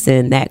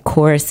Houston, that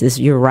course is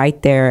you're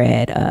right there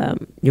at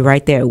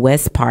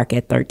West Park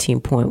at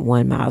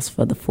 13.1 miles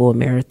for the full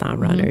marathon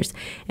runners,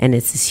 and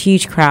it's this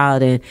huge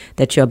crowd and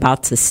that you're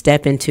about to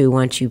step into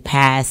once you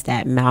pass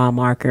that mile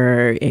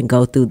marker and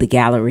go through the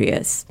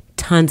Gallerias.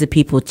 Tons of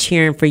people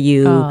cheering for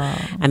you.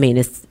 I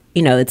mean,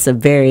 you know, it's a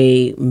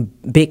very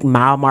big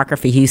mile marker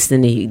for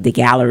Houston, the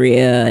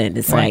Galleria, and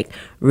it's like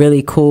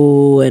really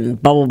cool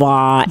and blah, blah,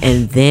 blah.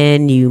 And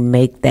then you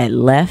make that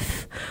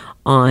left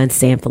on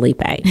San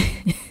Felipe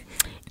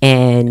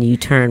and you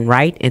turn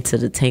right into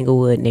the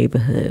Tanglewood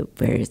neighborhood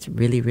where it's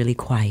really, really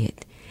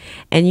quiet.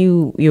 And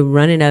you're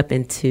running up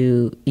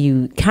into,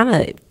 you kind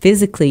of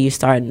physically, you're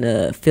starting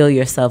to feel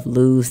yourself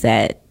lose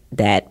that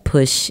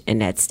push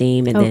and that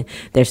steam. And then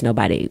there's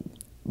nobody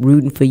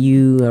rooting for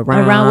you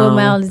around. What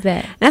mile is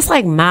that? That's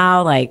like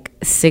mile like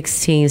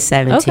 16,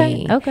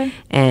 17. Okay.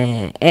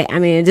 And I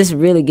mean, it just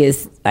really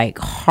gets like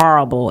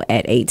horrible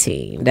at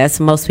 18.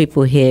 That's most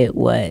people hit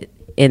what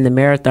in the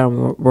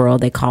marathon world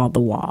they call the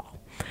wall.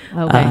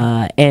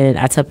 Okay. And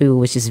I tell people,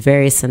 which is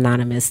very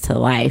synonymous to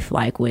life,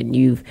 like when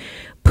you've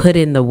put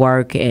in the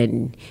work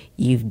and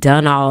you've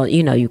done all,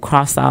 you know, you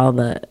crossed all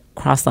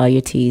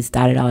your T's,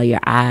 dotted all your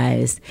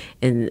I's,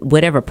 and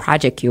whatever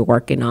project you're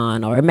working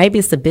on, or maybe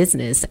it's a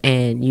business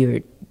and you're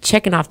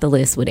checking off the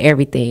list with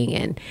everything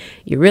and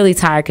you're really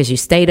tired because you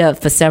stayed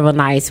up for several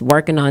nights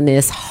working on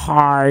this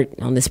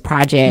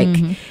project.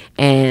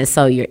 And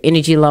so your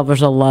energy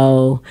levels are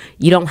low.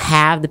 You don't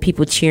have the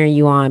people cheering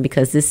you on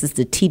because this is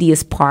the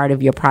tedious part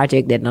of your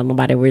project that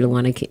nobody really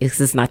want to,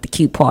 it's not the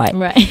cute part.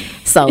 Right.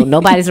 So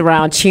nobody's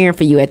around cheering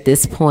for you at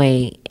this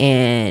point,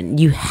 and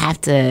you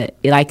have to,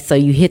 like, so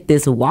you hit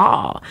this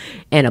wall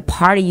and a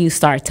part of you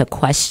start to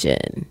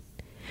question,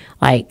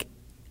 like,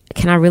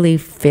 can I really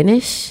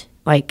finish?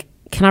 Like,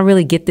 can I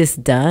really get this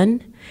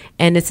done?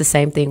 And it's the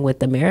same thing with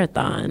the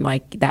marathon.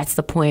 Like, that's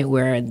the point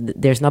where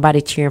there's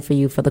nobody cheering for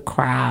you for the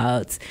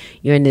crowds.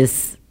 You're in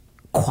this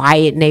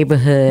quiet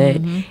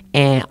neighborhood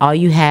and all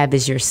you have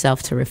is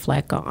yourself to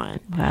reflect on.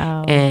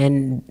 Wow.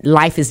 And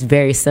life is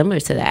very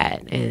similar to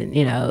that. And,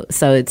 you know,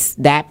 so it's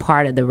that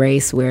part of the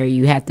race where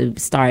you have to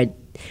start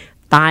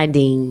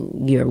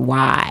finding your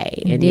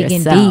why and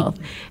yourself.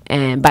 Deep.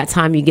 And by the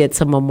time you get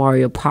to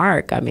Memorial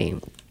Park, I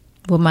mean,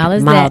 what mile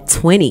is mile that?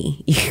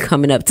 20, you're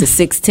coming up to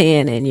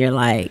 610 and you're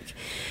like,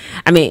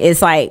 I mean,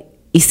 it's like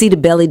you see the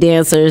belly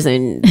dancers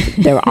and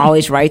they're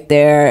always right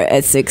there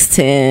at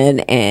 610,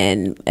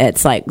 and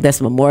it's like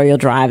that's Memorial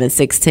Drive and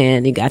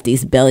 610. You got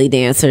these belly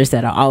dancers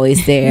that are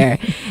always there.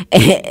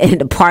 and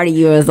the part of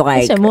you is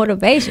like, that's your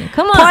motivation.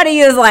 Come on. Part of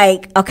you is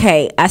like,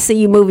 okay, I see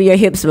you moving your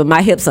hips, but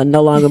my hips are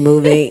no longer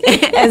moving.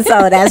 And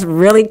so that's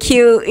really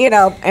cute, you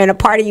know, and a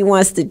part of you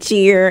wants to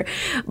cheer,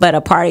 but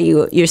a part of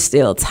you, you're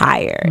still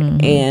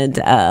tired.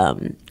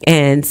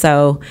 And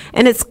so,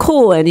 and it's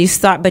cool, and you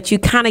start, but you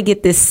kind of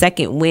get this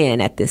second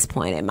win at this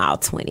point at mile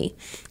 20,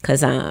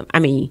 because I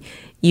mean,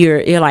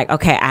 you're like,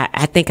 okay,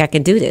 I think I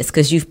can do this,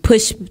 because you've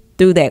pushed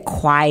through that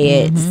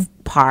quiet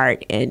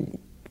part and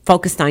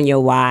focused on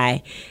your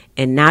why,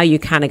 and now you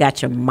kind of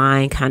got your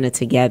mind kind of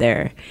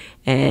together.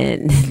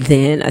 And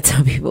then I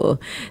tell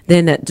people,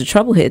 then the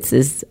trouble hits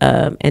is,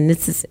 and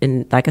this is,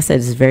 and like I said,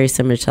 it's very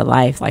similar to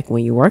life. Like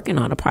when you're working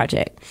on a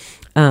project,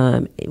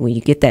 when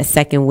you get that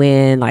second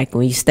win, like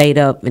when you stayed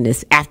up and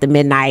it's after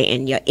midnight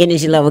and your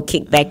energy level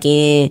kicked back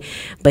in,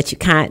 but you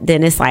can't,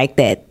 then it's like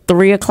that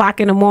 3 o'clock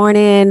in the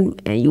morning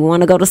and you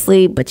want to go to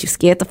sleep, but you're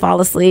scared to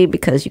fall asleep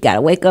because you got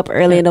to wake up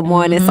early in the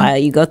morning. So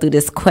you go through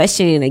this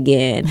questioning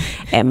again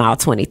at mile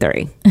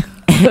 23.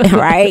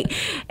 Right?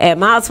 At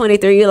mile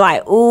 23, you're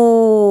like,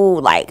 ooh,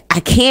 like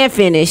I can't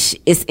finish.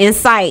 It's in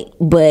sight,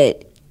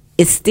 but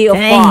it's still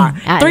far.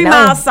 3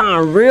 miles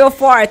sound real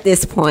far at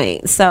this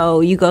point.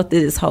 So you go through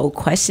this whole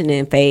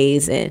questioning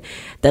phase, and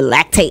the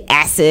lactate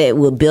acid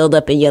will build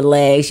up in your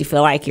legs. You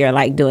feel like you're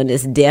like doing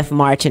this death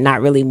march and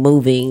not really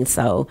moving.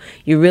 So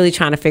you're really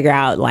trying to figure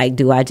out, like,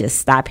 do I just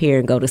stop here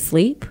and go to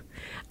sleep,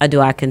 or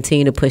do I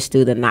continue to push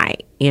through the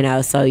night? You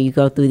know, so you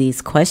go through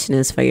these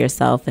questions for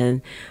yourself.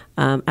 And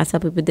I tell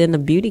people, then the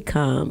beauty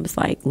comes.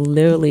 Like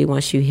literally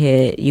once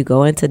you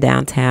go into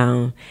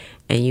downtown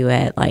and you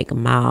at like a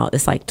mile,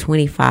 it's like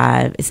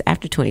 25, it's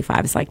after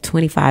 25, it's like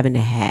 25 and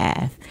a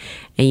half.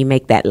 And you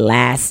make that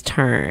last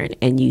turn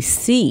and you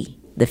see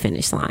the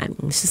finish line.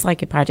 It's just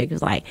like your project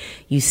is like,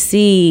 you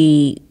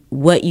see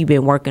what you've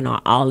been working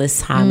on all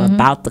this time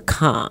about to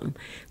come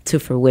to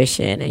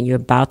fruition, and you're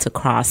about to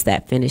cross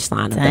that finish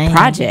line of the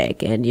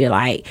project, and you're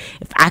like,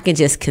 if I can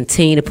just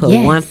continue to put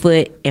one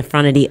foot in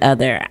front of the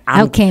other,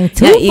 I came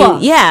too far.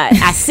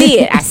 I see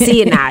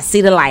it now. I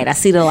see the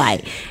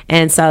light.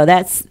 And so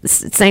that's the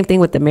same thing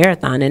with the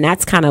marathon, and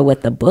that's kind of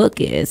what the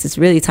book is. It's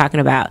really talking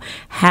about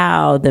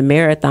how the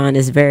marathon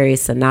is very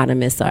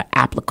synonymous or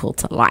applicable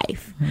to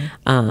life.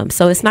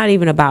 So it's not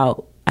even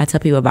about, I tell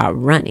people about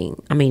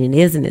running. I mean, it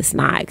is and it's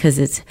not, because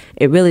it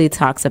really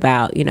talks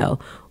about, you know,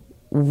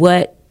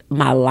 what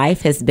my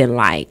life has been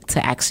like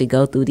to actually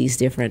go through these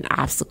different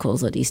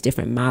obstacles or these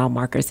different mile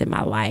markers in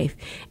my life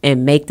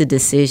and make the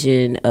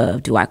decision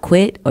of, do I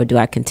quit or do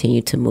I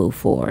continue to move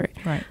forward?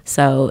 Right.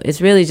 So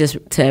it's really just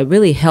to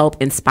really help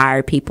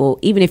inspire people,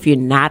 even if you're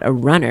not a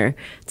runner,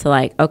 to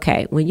like,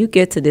 okay, when you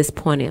get to this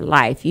point in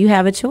life, you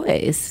have a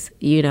choice.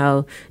 You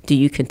know, do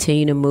you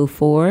continue to move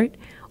forward,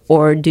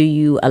 or do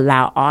you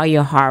allow all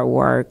your hard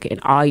work and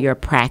all your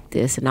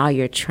practice and all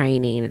your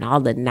training and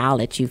all the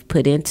knowledge you've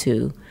put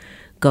into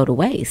go to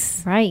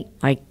waste. Right.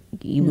 Like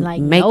you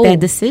Like, make no.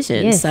 that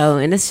decision. Yes. So,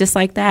 and it's just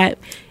like that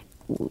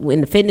in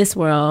the fitness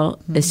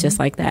world. It's just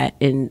like that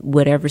in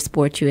whatever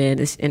sport you're in.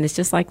 It's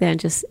just like that in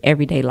just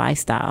everyday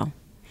lifestyle.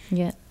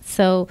 Yeah.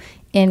 So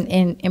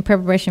in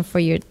preparation for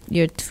your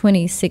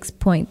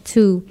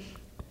 26.2,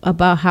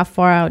 about how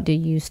far out do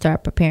you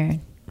start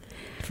preparing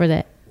for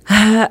that?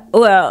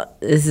 Well,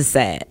 this is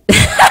sad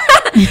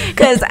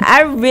because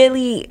I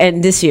really,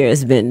 and this year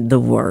has been the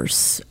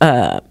worst.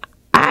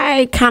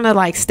 I kind of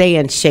like stay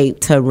in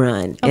shape to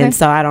run. Okay. And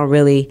so I don't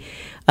really,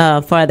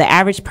 for the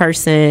average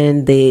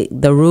person, the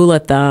rule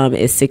of thumb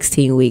is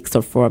 16 weeks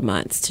or 4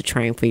 months to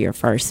train for your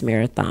first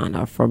marathon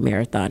or for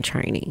marathon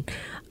training.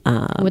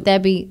 Would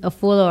that be a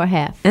full or a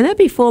half? And that'd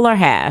be full or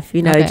half.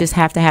 You know, Okay. you just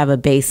have to have a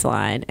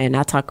baseline. And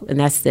that's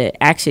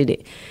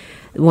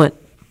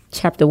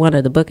chapter 1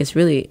 of the book is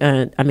really,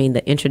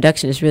 the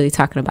introduction is really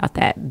talking about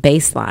that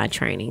baseline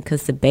training,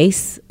 because the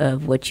base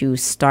of what you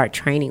start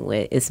training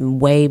with is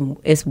way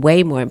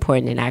more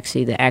important than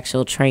actually the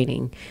actual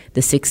training,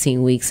 the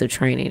 16 weeks of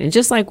training. And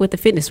just like with the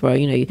fitness world,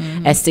 you know,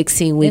 at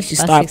 16 weeks, It's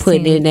you about start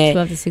putting in 12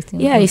 that, to 16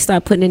 yeah, you weeks.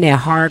 start putting in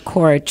that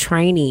hardcore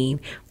training.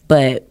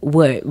 But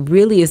what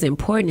really is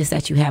important is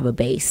that you have a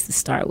base to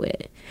start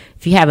with.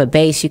 If you have a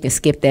base, you can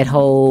skip that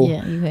whole,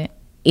 Yeah, you hit.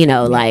 you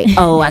know, like,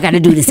 oh, I got to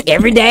do this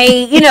every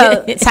day, you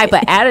know, type of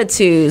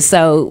attitude.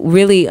 So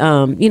really,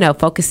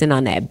 focusing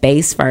on that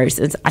base first.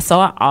 So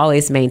I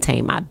always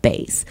maintain my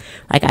base.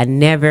 Like I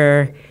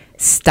never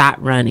stop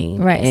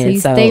running. Right.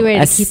 And so you stay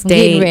ready to keep from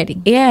getting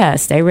ready. Yeah,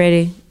 stay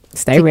ready.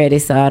 Stay ready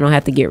so I don't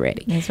have to get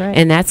ready. That's right.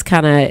 And that's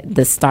kind of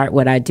the start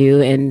what I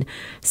do. And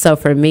so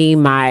for me,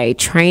 my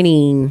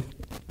training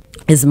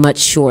is much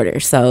shorter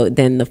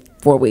than the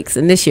 4 weeks.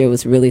 And this year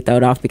was really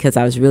thrown off because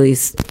I was really,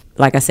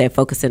 like I said,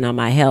 focusing on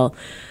my health.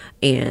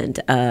 And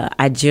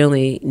I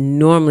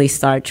normally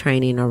start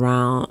training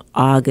around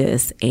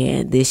August.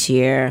 And this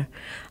year,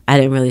 I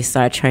didn't really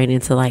start training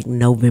until like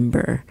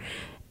November.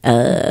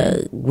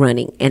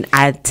 Running, and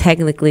I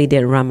technically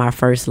didn't run my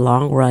first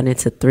long run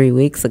until 3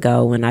 weeks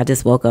ago when I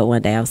just woke up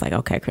one day. I was like,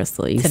 okay,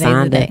 Crystal, you Today's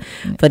signed the up day.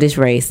 for this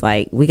race.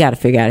 Like, we got to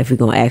figure out if we're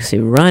going to actually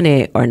run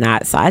it or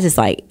not. So I just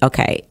like,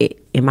 okay,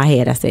 in my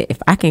head, I said, if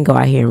I can go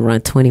out here and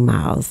run 20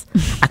 miles,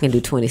 I can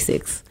do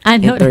 26 I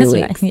know, in 3 that's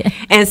weeks. right, yeah.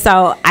 And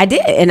so I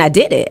did, and I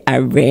did it. I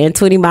ran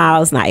 20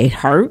 miles. Now, it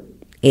hurt.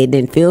 It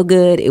didn't feel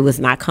good. It was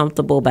not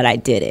comfortable, but I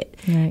did it.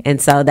 Right. And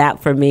so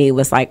that for me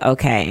was like,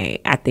 okay,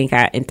 I think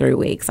in 3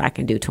 weeks I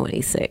can do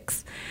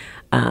 26.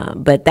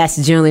 But that's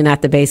generally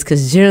not the base,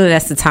 because generally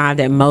that's the time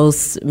that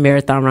most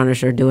marathon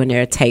runners are doing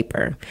their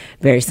taper.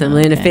 Very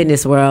similar in the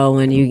fitness world,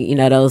 when you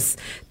know those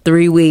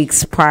 3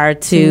 weeks prior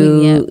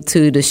to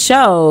the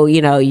show,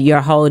 you know,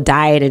 your whole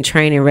diet and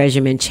training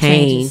regimen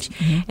change.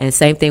 And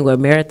same thing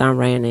with marathon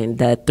running.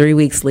 The 3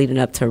 weeks leading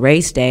up to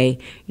race day,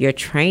 your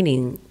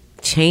training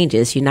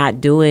changes. You're not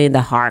doing the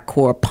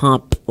hardcore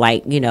pump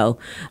like in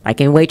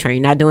weight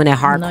training. You're not doing that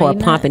hardcore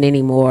pumping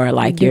anymore.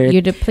 Like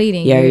you're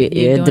depleting. You're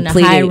doing depleting.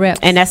 the high reps.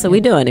 And that's what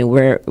we're doing. And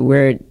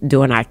we're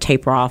doing our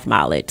taper off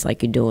mileage.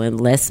 Like you're doing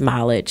less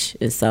mileage.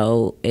 And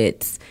so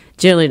it's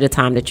generally the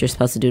time that you're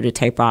supposed to do the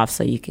taper off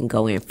so you can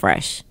go in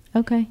fresh.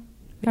 Okay.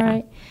 All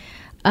right.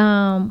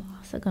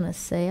 What was I gonna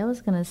say?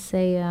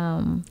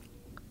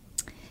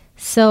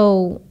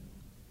 So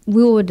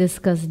we will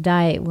discuss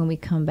diet when we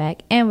come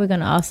back, and we're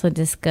going to also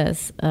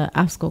discuss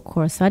obstacle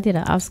course. So I did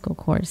an obstacle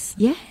course.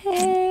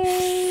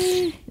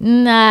 Yay!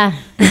 Nah,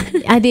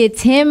 I did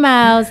 10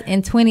 miles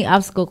and 20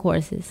 obstacle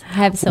courses.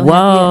 Whoa!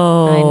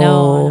 I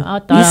know. I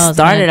thought you I was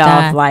started gonna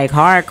die. off like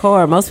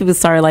hardcore. Most people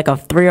started like a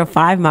 3 or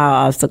 5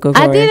 mile obstacle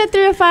course. I did a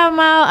 3 or 5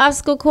 mile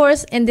obstacle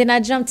course, and then I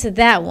jumped to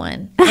that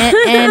one.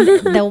 And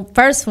the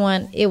first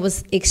one, it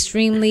was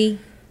extremely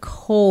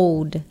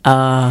cold.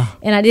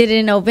 And I did it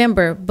in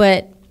November,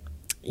 but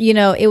you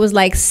know, it was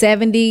like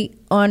 70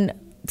 on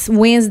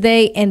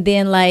Wednesday, and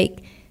then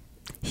like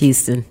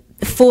Houston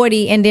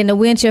 40, and then the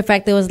wind chill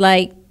factor was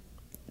like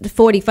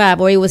 45,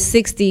 or it was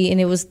 60,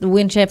 and the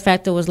wind chill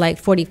factor was like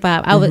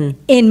 45. I was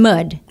in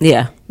mud.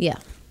 Yeah.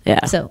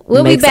 So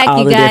we'll be Makes back,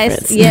 all you the guys.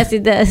 difference. Yes,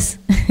 it does.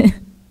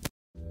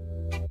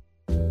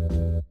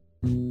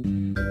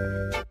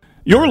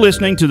 You're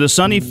listening to the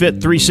Sunni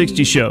Fit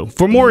 360 show.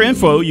 For more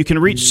info, you can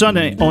reach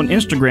Sunni on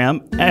Instagram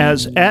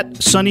as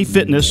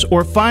 @SunniFitness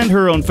or find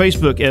her on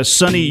Facebook as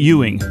Sunni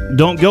Ewing.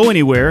 Don't go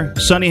anywhere.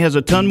 Sunni has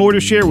a ton more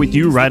to share with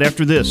you right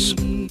after this.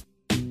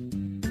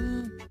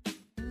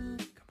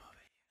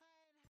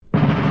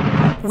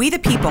 We the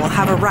People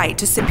have a right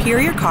to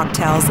superior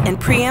cocktails, and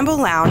Preamble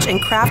Lounge and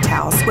Craft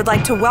House would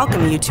like to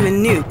welcome you to a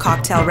new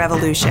cocktail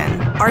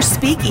revolution. Our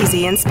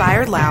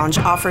speakeasy-inspired lounge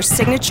offers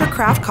signature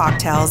craft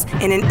cocktails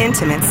in an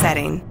intimate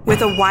setting.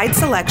 With a wide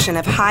selection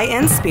of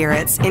high-end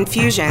spirits,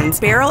 infusions,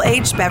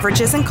 barrel-aged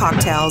beverages, and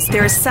cocktails,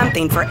 there is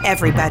something for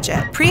every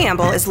budget.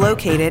 Preamble is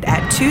located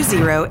at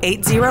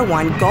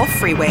 20801 Gulf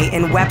Freeway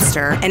in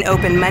Webster and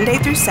open Monday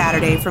through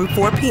Saturday from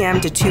 4 p.m.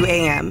 to 2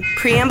 a.m.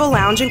 Preamble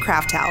Lounge and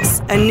Craft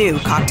House, a new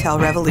cocktail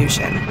revolution.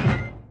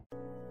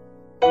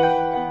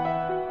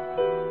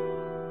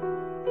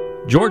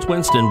 George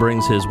Winston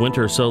brings his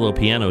winter solo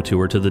piano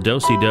tour to the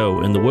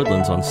Do-Si-Do in the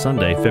Woodlands on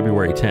Sunday,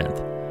 February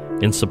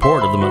 10th. In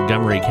support of the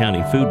Montgomery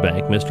County Food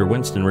Bank, Mr.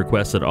 Winston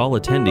requests that all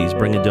attendees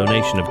bring a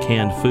donation of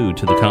canned food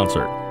to the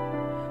concert.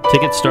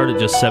 Tickets start at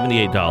just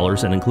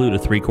 $78 and include a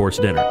 3-course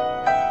dinner.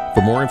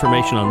 For more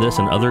information on this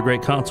and other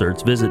great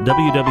concerts, visit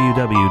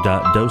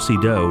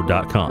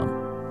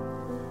www.dosido.com.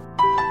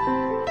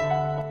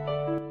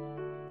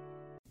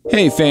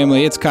 Hey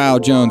family, it's Kyle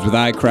Jones with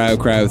iCryo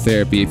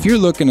Cryotherapy. If you're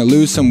looking to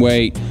lose some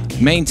weight,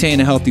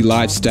 maintain a healthy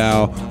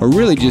lifestyle, or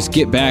really just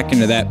get back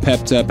into that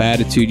pepped up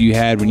attitude you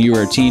had when you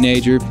were a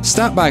teenager,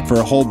 stop by for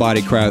a whole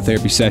body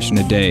cryotherapy session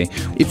today.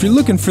 If you're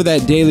looking for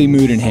that daily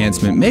mood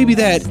enhancement, maybe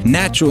that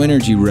natural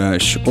energy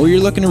rush, or you're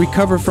looking to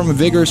recover from a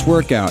vigorous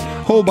workout,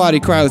 whole body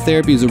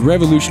cryotherapy is a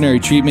revolutionary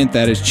treatment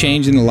that is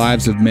changing the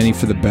lives of many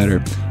for the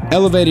better.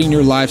 Elevating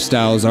your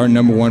lifestyle is our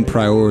number one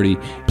priority.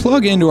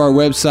 Plug into our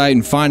website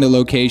and find a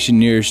location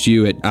nearest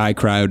you at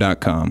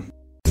iCryo.com.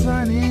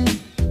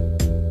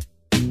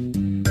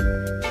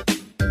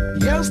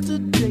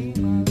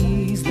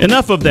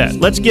 Enough of that.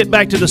 Let's get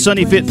back to the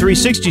Sunni Fit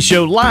 360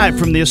 show live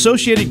from the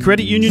Associated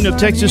Credit Union of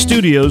Texas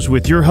studios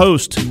with your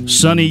host,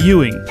 Sunny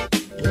Ewing.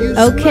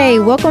 Okay,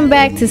 welcome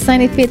back to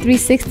Sunni Fit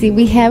 360.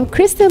 We have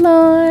Crystal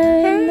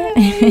on.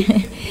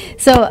 Hey.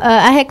 So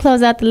I had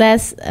closed out the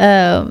last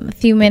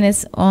few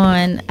minutes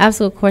on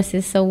obstacle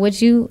courses. So would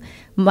you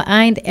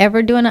mind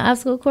ever doing an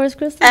obstacle course,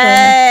 Crystal?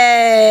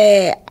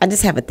 I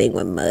just have a thing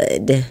with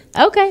mud. Okay.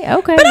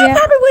 But I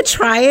probably would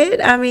try it.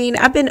 I mean,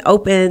 I've been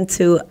open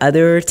to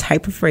other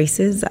type of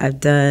races. I've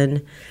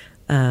done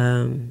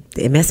the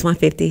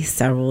MS-150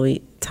 several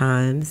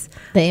times.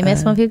 The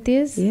MS-150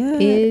 is? Yeah.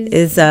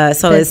 It's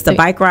the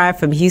bike ride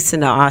from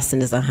Houston to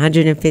Austin is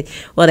 150.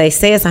 Well, they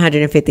say it's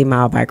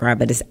 150-mile bike ride,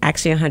 but it's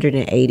actually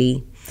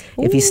 180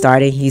 if you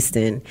start in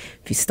Houston.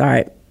 If you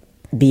start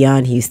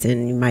beyond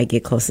Houston, you might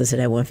get closer to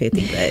that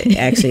 150, but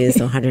actually it's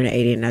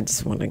 180, and I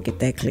just want to get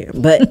that clear.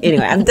 But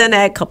anyway, I've done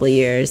that a couple of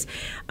years.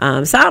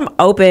 So I'm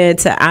open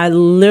to, I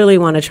literally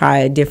want to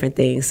try different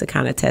things to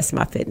kind of test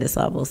my fitness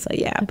level. So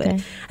yeah, but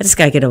I just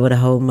got to get over the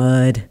whole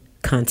mud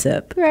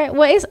concept. Right.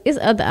 Well, it's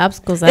other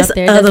obstacles out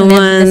there. Other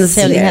ones,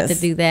 necessarily have to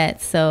do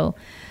that. So,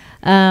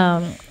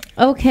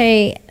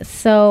 okay.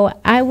 So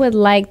I would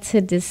like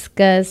to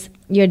discuss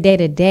your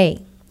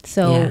day-to-day.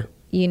 So,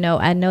 you know,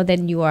 I know that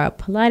you are a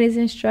Pilates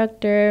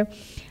instructor.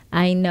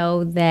 I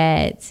know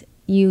that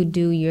you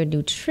do your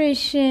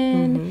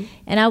nutrition.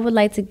 And I would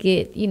like to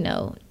get,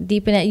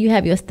 deep in that. You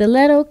have your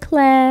stiletto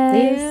class.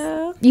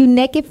 Yeah. You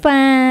naked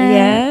fine.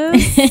 Yeah.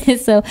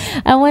 So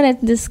I want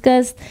to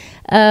discuss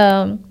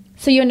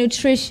so your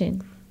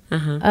nutrition.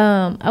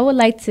 I would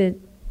like to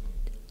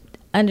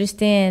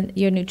understand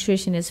your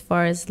nutrition as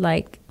far as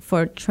like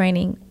for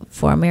training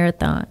for a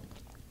marathon.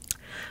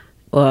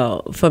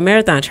 Well, for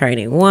marathon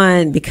training,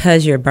 one,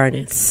 because you're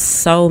burning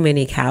so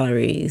many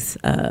calories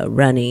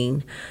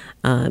running,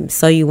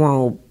 so you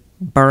won't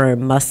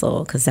burn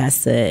muscle, because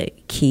that's the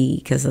key,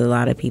 because a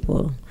lot of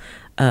people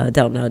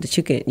don't know that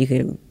you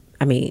can,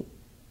 I mean,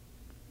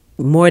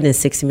 more than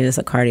 60 minutes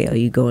of cardio,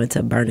 you go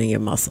into burning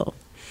your muscle,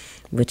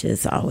 which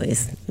is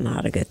always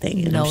not a good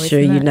thing. And I'm sure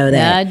you know that.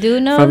 Yeah, I do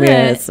know from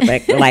that.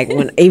 Like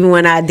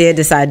when I did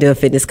decide to do a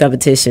fitness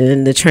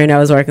competition, the trainer I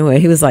was working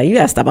with, he was like, you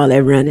got to stop all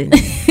that running.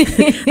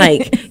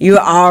 Like, you're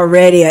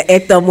already an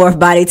ectomorph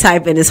body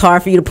type, and it's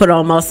hard for you to put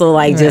on muscle.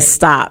 Like, just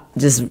stop.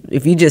 Just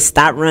if you just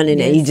stop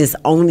running and you just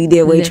only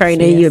did weight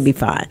training, you'll be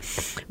fine.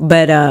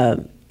 But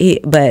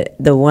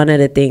the one of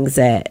the things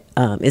that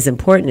is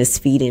important is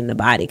feeding the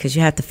body, because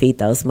you have to feed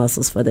those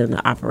muscles for them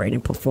to operate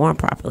and perform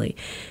properly.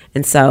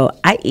 And so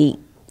I eat,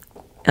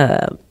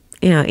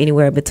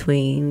 anywhere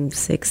between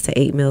 6 to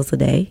 8 meals a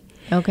day.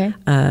 Okay.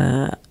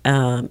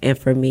 And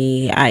for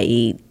me, I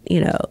eat,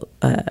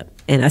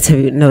 and I tell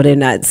you, no, they're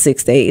not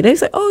 6 to 8. They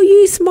say, oh,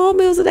 you eat small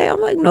meals a day. I'm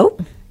like,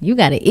 nope. You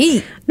got to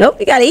eat. Nope,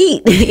 you got to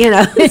eat, you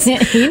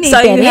need so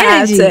that you energy.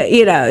 have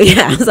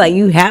to, I was like,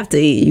 you have to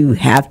eat. You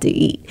have to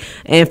eat.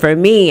 And for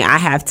me, I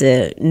have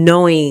to,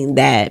 knowing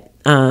that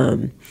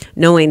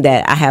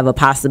I have a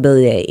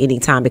possibility at any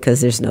time,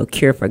 because there's no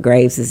cure for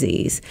Graves'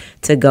 disease,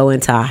 to go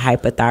into a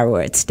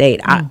hypothyroid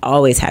state, I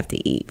always have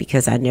to eat,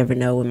 because I never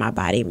know when my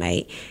body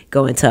might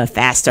go into a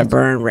faster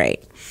burn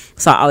rate.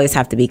 So I always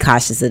have to be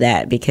cautious of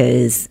that,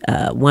 because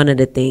one of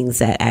the things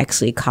that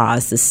actually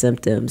cause the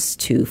symptoms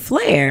to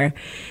flare,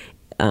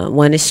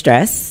 one is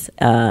stress,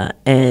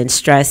 and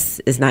stress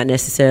is not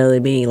necessarily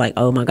being like,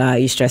 oh my God,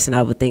 you're stressing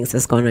out with things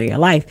that's going on in your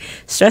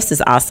life. Stress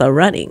is also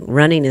running.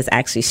 Running is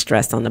actually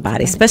stress on the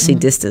body, especially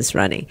distance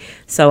running.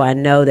 So I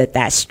know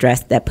that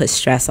stress, that puts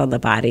stress on the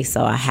body.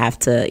 So I have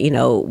to,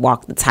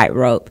 walk the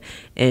tightrope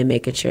and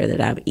making sure that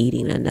I'm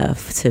eating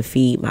enough to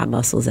feed my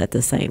muscles at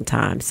the same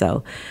time.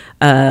 So,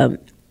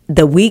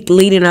 the week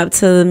leading up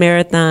to the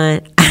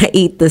marathon, I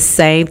eat the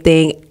same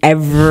thing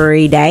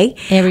every day.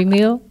 Every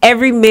meal?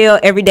 Every meal,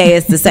 every day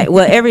is the same.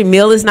 Well, every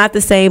meal is not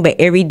the same, but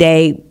every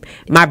day,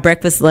 my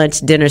breakfast,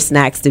 lunch, dinner,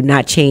 snacks do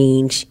not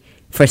change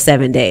for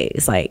 7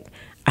 days. Like,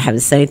 I have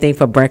the same thing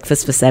for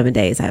breakfast for 7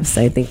 days. I have the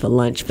same thing for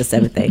lunch for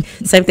 7 days.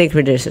 Same thing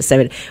for dinner for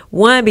 7 days.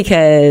 One,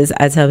 because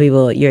I tell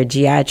people your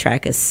GI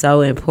tract is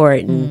so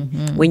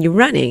important when you're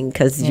running,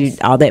 because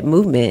all that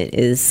movement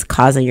is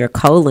causing your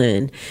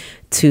colon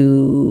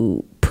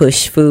to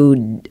push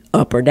food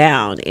up or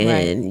down.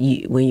 And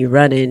when you're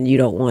running, you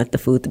don't want the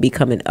food to be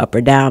coming up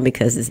or down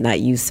because it's not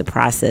used to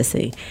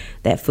processing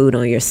that food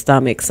on your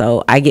stomach.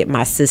 So I get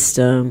my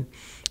system,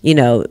 me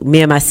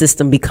and my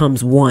system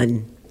becomes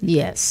one.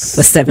 Yes.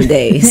 For 7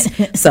 days.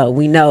 So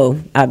we know,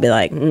 I'll be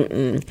like,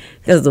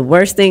 because the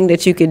worst thing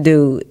that you can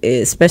do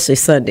is, especially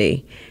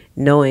Sunday,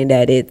 knowing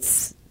that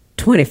it's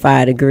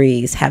 25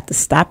 degrees, have to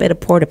stop at a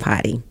porta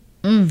potty,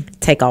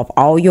 take off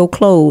all your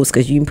clothes,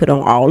 because you can put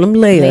on all them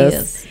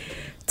layers,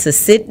 to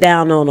sit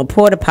down on a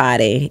porta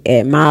potty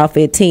at mile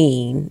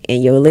 15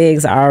 and your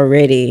legs are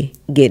already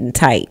getting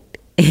tight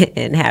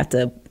and have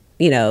to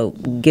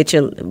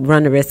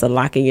run the risk of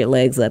locking your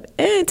legs up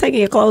and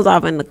taking your clothes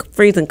off in the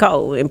freezing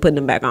cold and putting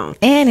them back on.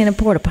 And in a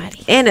porta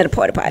potty.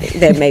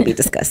 That may be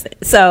disgusting.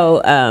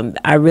 So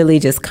I really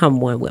just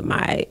come one with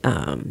my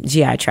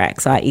GI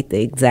tract. So I eat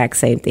the exact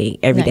same thing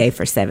every day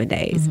for 7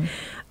 days.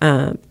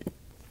 I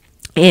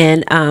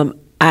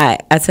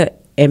took,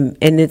 and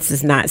this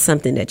is not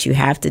something that you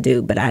have to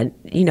do, but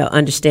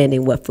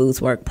understanding what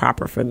foods work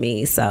proper for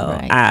me. So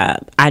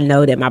I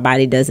know that my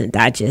body doesn't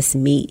digest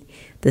meat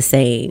the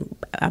same.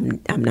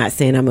 I'm not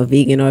saying I'm a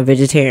vegan or a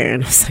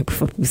vegetarian. I was like,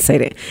 before we say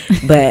that,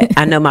 but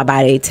I know my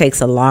body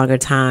takes a longer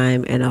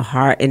time and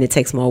it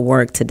takes more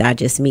work to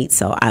digest meat.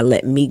 So I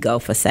let meat go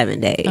for 7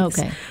 days.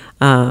 Okay.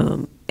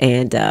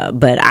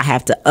 But I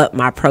have to up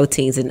my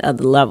proteins in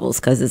other levels,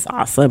 because it's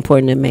also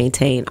important to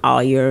maintain all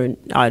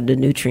the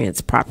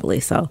nutrients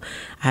properly. So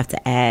I have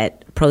to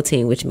add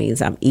protein, which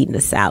means I'm eating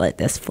a salad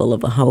that's full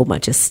of a whole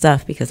bunch of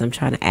stuff, because I'm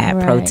trying to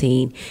add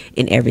protein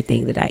in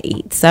everything that I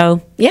eat.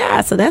 So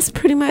so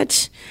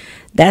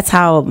that's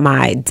how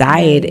my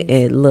diet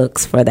it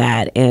looks for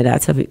that. And I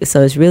tell people,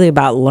 so it's really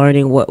about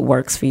learning what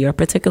works for your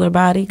particular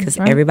body, because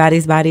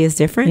everybody's body is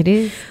different. It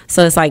is.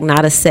 So it's like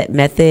not a set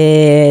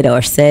method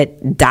or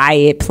set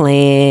diet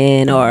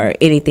plan or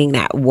anything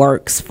that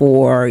works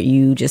for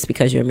you just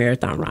because you're a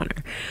marathon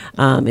runner.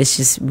 It's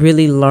just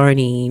really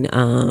learning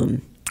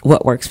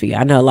what works for you.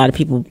 I know a lot of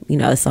people,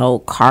 it's a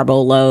whole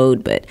carbo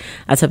load, but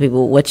I tell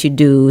people what you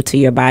do to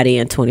your body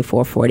in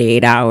 24,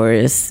 48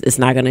 hours, it's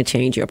not going to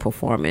change your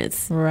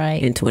performance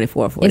in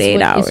 24,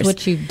 48 hours. It's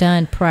what you've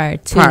done prior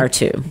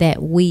to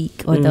that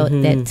week or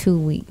that 2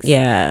 weeks.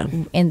 Yeah.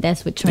 And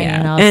that's what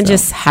training also. And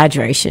just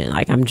hydration.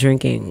 Like, I'm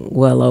drinking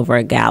well over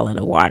a gallon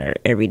of water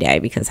every day,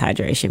 because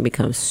hydration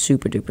becomes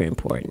super duper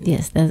important.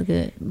 Yes, that's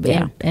good.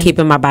 Yeah. And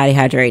keeping my body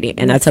hydrated.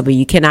 And I tell people,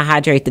 you cannot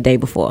hydrate the day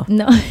before.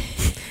 No.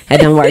 It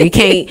don't work. You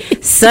can't.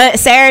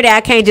 Saturday, I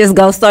can't just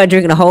go start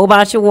drinking a whole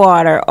bunch of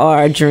water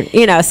or drink.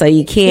 So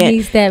you can't. It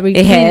needs that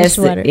replenished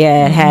water.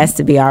 Yeah, it has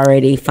to be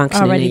already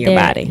functioning in your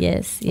body.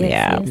 Yes.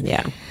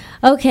 Yeah.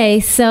 Okay,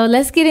 so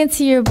let's get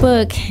into your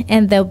book,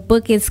 and the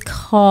book is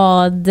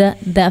called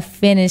 "The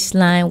Finish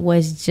Line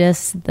Was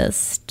Just the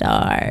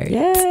Start."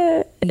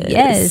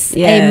 Yes.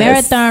 A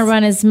marathon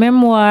runner's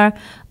memoir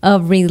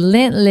of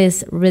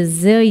relentless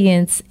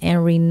resilience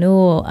and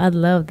renewal. I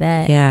love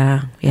that.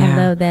 Yeah. I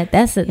love that.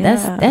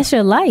 That's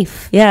your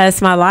life. Yeah,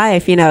 it's my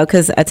life.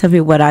 Because I tell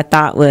you what I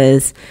thought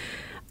was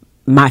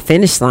my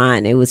finish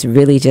line. It was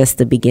really just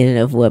the beginning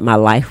of what my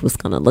life was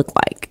going to look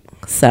like.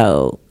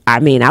 So I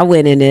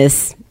went in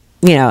this,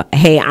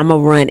 hey, I'm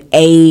going to run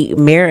a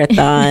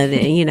marathon.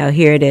 And,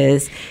 here it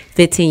is,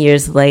 15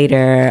 years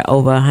later,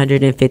 over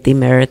 150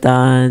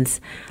 marathons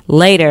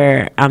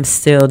later, I'm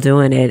still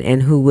doing it.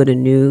 And who would have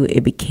knew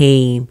it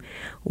became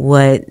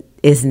what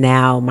is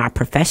now my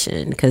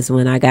profession? Because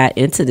when I got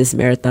into this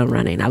marathon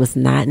running, I was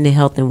not in the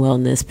health and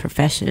wellness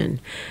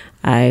profession.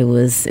 I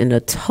was in a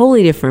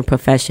totally different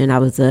profession. I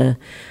was in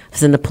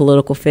the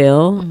political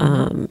field.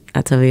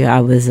 I tell you,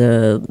 I was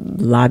a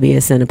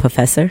lobbyist and a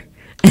professor.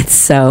 And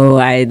so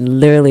it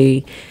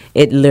literally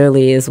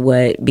is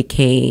what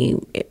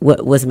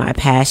was my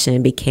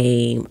passion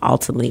became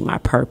ultimately my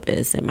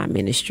purpose and my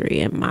ministry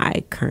and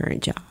my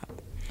current job.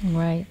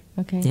 Right.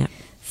 Okay. Yeah.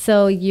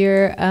 So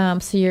your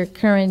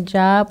current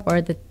job,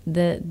 or the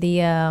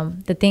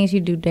things you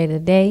do day to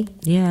day?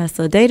 Yeah.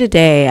 So day to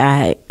day,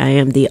 I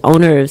am the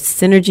owner of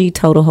Synergy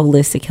Total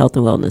Holistic Health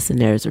and Wellness,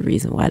 and there's a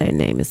reason why that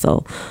name is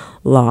so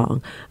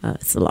long.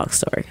 It's a long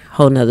story,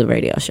 whole nother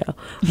radio show.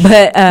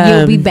 But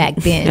you'll be back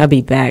then. I'll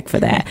be back for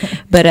that.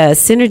 But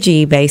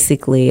Synergy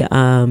basically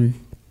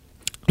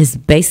is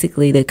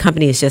basically, the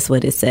company is just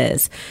what it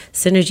says.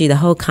 Synergy, the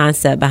whole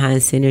concept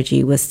behind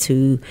Synergy was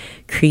to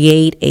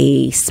create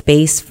a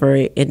space for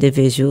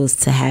individuals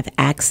to have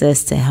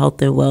access to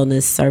health and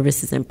wellness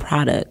services and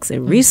products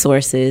and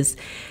resources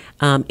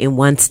in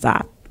one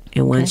stop,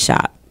 in one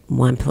shop,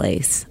 one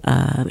place.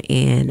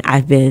 And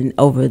I've been,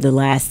 over the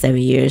last 7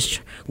 years,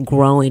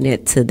 growing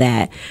it to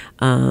that.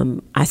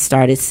 I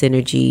started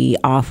Synergy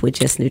off with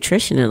just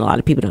nutrition, and a lot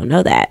of people don't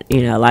know that.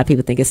 A lot of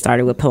people think it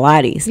started with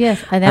Pilates. Yes,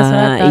 that's what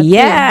I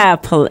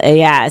thought.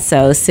 Yeah.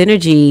 So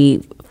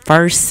Synergy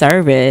first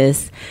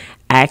service,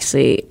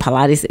 actually,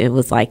 Pilates, it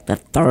was like the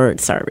third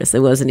service.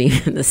 It wasn't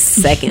even the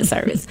second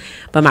service.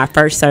 But my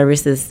first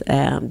services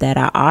that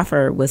I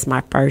offered was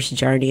my first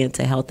journey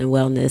into health and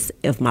wellness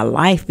of my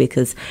life,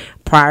 because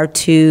prior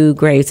to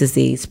Graves'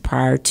 disease,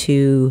 prior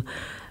to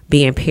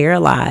being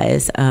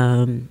paralyzed,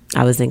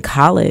 I was in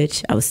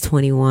college. I was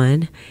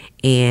 21.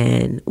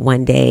 And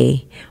one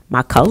day,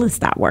 my colon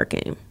stopped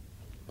working.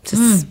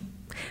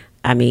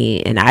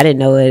 And I didn't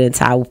know it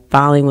until I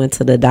finally went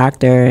to the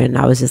doctor, and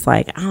I was just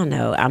like, I don't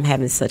know, I'm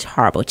having such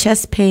horrible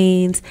chest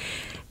pains.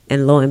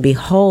 And lo and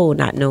behold,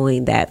 not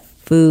knowing that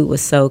food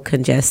was so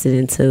congested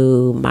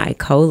into my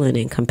colon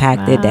and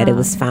compacted that it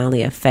was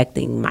finally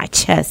affecting my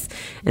chest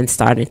and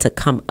starting to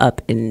come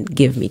up and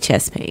give me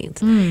chest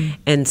pains.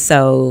 And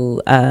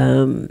so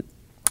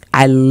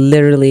I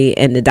literally,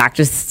 and the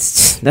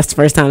doctors, that's the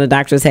first time the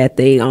doctors had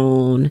their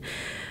own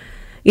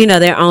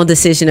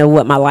decision of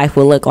what my life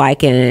would look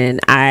like. And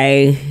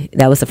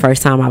that was the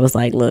first time I was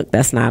like, look,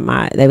 that's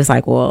not they was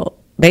like, well,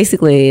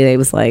 basically they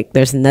was like,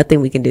 there's nothing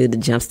we can do to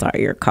jumpstart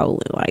your colon.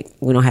 Like,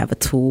 we don't have a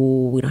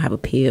tool, we don't have a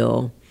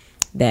pill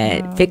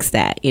that fix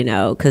that,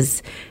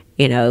 because,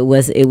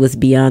 it was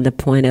beyond the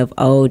point of,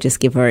 just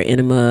give her an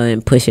enema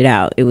and push it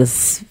out. I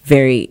was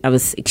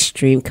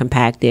extreme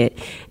compacted.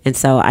 And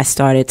so I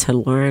started to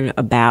learn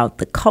about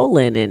the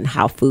colon and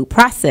how food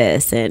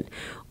process, and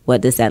what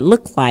does that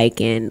look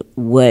like, and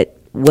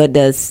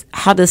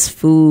how does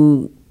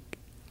food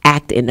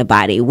act in the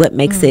body? What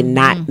makes it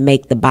not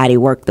make the body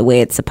work the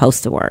way it's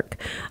supposed to work?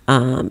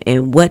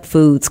 And what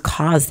foods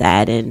cause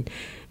that, and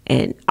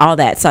all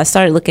that. So I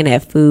started looking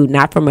at food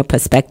not from a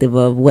perspective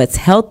of what's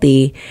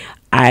healthy.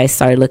 I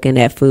started looking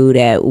at food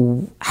at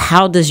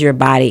how does your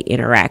body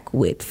interact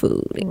with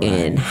food,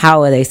 and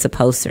how are they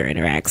supposed to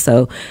interact.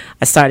 So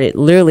I started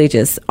literally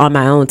just on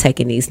my own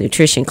taking these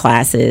nutrition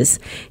classes.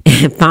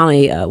 And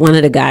finally, one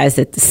of the guys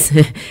at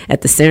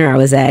the center I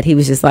was at, he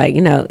was just like,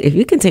 if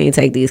you continue to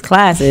take these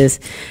classes,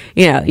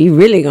 you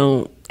really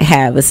gonna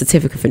have a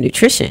certificate for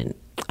nutrition.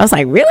 I was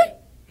like, really?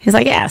 He's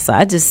like, yeah. So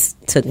I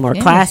just took more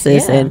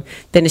classes and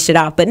finished it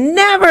off, but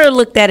never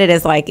looked at it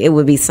as like it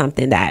would be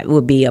something that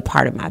would be a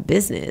part of my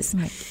business.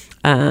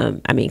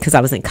 Because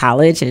I was in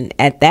college, and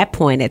at that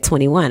point, at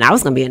 21, I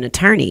was going to be an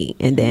attorney.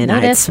 And then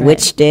I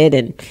switched it,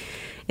 and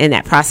in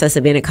that process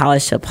of being in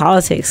college, to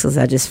politics, because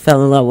I just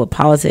fell in love with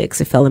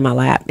politics. It fell in my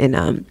lap.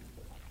 And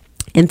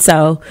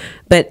so,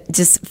 but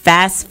just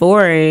fast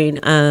forwarding,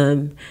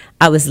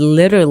 I was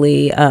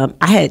literally, I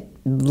had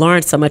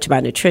learned so much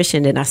about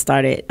nutrition, and I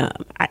started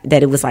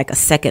that it was like a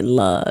second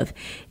love.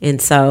 And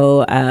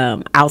so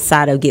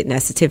outside of getting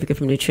that certificate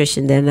from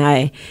nutrition, then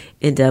I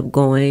ended up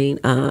going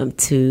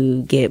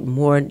to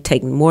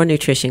taking more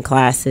nutrition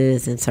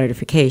classes and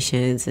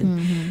certifications,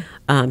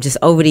 and just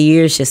over the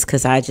years, just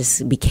because I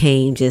just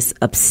became just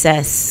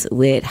obsessed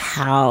with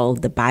how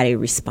the body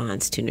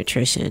responds to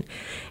nutrition.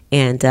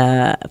 And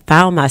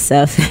found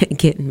myself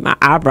getting my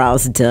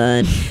eyebrows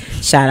done.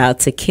 Shout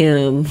out to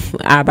Kim,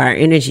 Eyebrow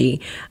Energy.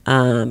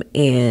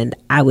 And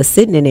I was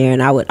sitting in there,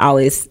 and I would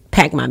always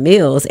pack my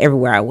meals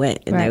everywhere I went.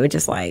 And they were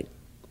just like,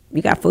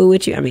 you got food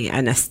with you?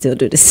 And I still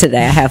do this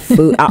today. I have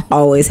food. I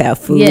always have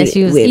food with me. Yes,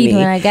 you was eating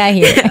when I got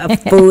here.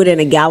 Food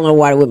and a gallon of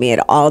water with me at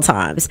all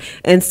times.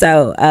 And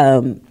so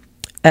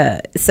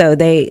so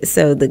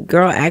the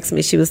girl asked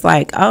me, she was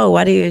like,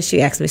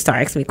 she asked me,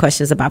 start asking me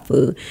questions about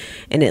food.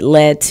 And it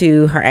led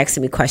to her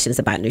asking me questions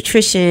about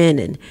nutrition.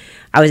 And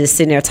I was just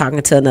sitting there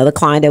talking to another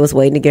client that was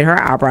waiting to get her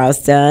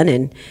eyebrows done,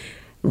 and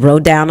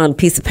wrote down on a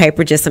piece of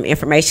paper just some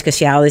information, because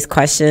she had all these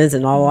questions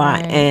and all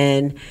that.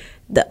 And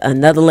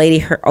another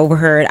lady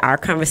overheard our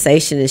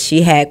conversation, and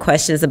she had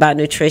questions about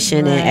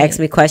nutrition and asked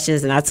me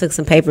questions, and I took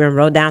some paper and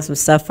wrote down some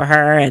stuff for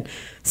her, and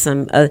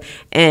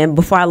and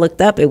before I looked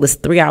up, it was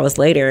 3 hours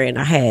later, and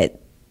I had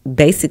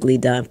basically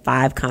done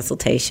 5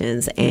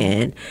 consultations.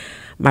 And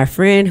my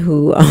friend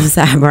who owns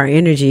Eyebrow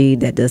Energy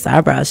that does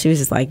eyebrows, she was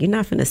just like, you're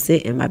not going to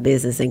sit in my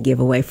business and give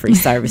away free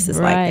services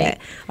like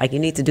that. Like, you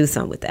need to do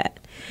something with that.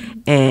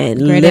 And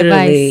Great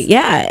literally,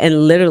 advice.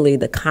 And literally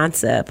the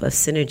concept of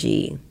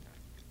synergy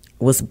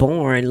was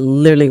born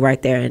literally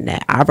right there in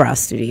that eyebrow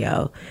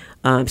studio.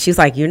 She was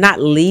like, you're not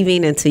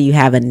leaving until you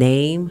have a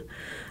name,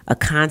 a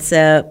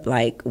concept,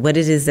 like what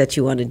it is that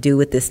you want to do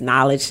with this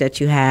knowledge that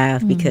you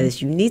have,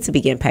 because you need to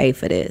be getting paid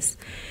for this.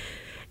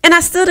 And I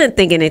still didn't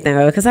think anything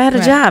of it, because I had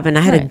a job, and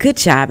I had a good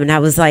job, and I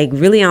was like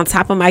really on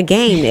top of my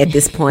game at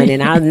this point.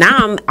 And now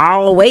I'm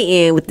all the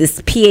way in with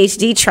this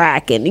PhD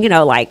track, and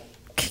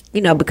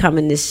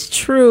becoming this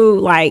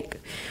true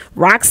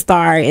rock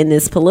star in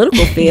this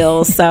political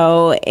field.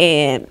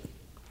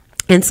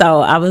 And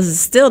so I was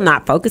still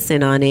not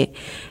focusing on it.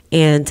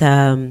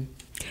 And,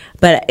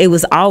 but it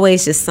was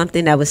always just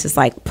something that was just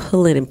like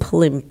pulling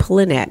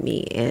at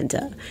me.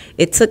 And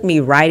it took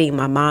me writing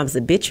my mom's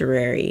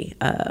obituary.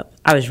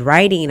 I was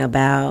writing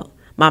about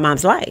my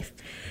mom's life.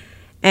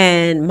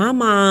 And my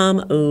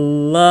mom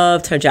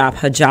loved her job.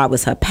 Her job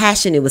was her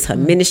passion. It was her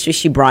ministry.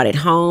 She brought it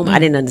home. I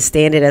didn't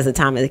understand it as a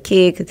time as a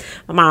kid, 'cause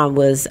my mom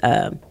was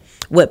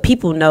what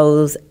people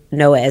knows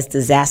know as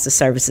disaster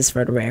services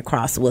for the Red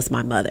Cross was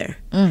my mother.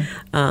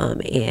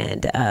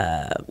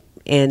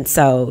 And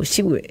so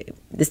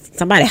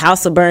somebody's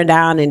house will burn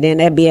down, and then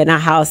they'll be in our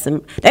house,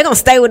 and they're gonna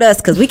stay with us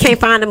because we can't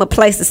find them a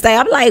place to stay.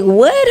 I'm like,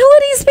 what? Who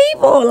are these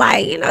people?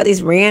 Like,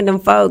 these random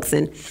folks,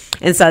 and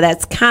so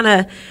that's kind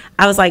of,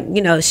 I was like,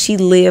 she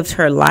lived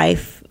her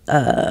life.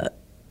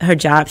 Her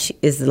job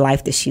is the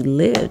life that she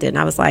lived, and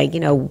I was like,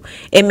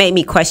 it made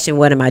me question,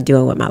 what am I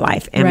doing with my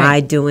life? Am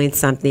I doing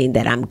something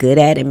that I'm good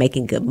at and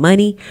making good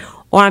money,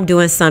 or I'm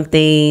doing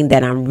something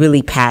that I'm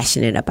really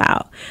passionate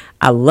about?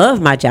 I love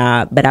my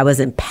job, but I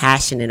wasn't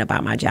passionate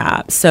about my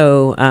job.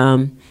 So,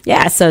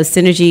 so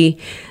Synergy,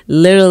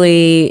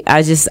 literally,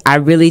 I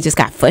really just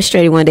got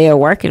frustrated one day at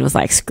work and was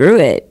like, screw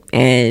it.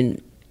 And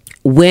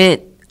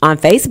went on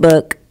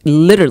Facebook,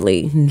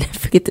 literally, never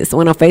forget this,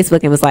 went on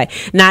Facebook and was like,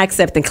 not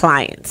accepting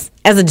clients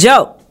as a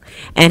joke.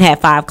 And had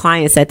 5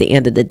 clients at the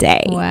end of the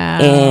day. Wow.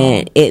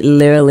 And it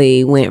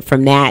literally went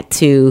from that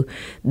to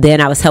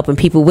then I was helping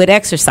people with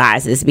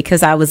exercises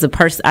because I was as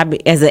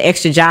an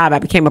extra job, I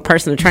became a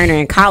personal trainer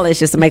in college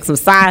just to make some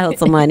side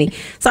hustle money.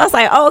 So I was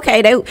like,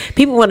 okay,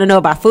 people want to know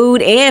about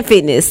food and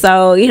fitness.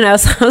 So,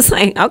 so I was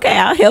like, okay,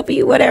 I'll help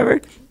you,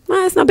 whatever.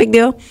 Well, it's no big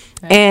deal.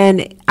 Right.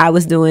 And I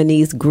was doing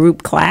these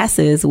group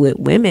classes with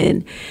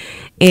women,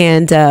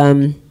 and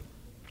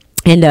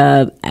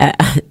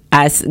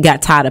I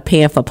got tired of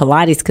paying for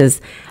Pilates because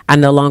I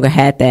no longer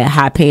had that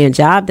high paying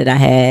job that I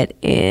had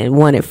and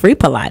wanted free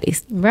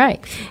Pilates.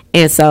 Right.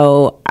 And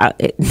so I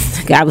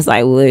was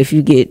like, well, if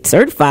you get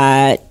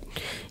certified,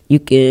 you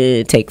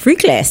can take free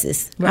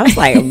classes. Right. I was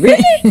like,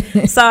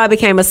 really? So I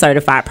became a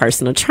certified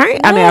personal trainer.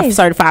 Nice. A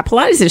certified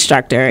Pilates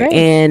instructor. Great.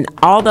 And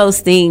all those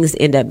things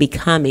end up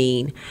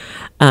becoming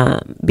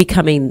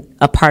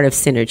a part of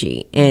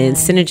Synergy. And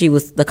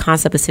the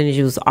concept of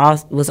Synergy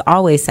was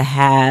always to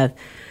have,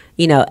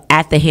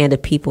 at the hand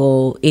of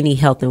people, any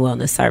health and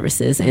wellness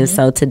services. Mm-hmm. And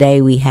so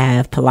today we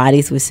have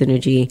Pilates with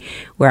Synergy,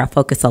 where I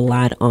focus a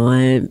lot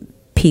on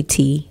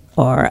PT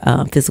or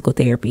physical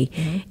therapy,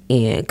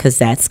 and because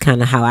that's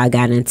kind of how I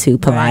got into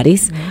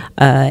Pilates.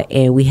 Right.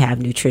 And we have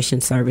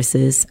nutrition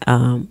services.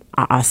 I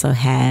also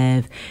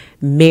have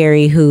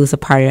Mary, who's a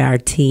part of our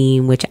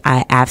team, which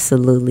I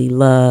absolutely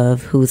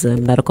love, who's a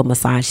medical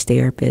massage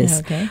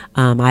therapist. Okay.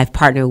 I've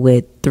partnered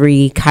with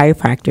 3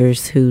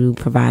 chiropractors who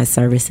provide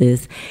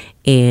services,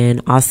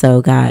 and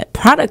also got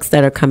products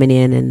that are coming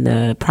in. And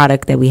the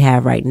product that we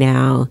have right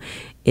now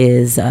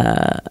is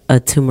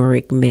a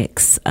turmeric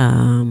mix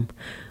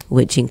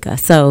with Jinka.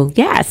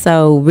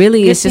 So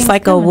really it's just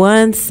like a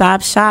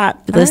one-stop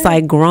shop that's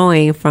like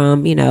growing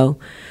from,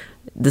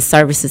 the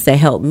services that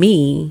help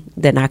me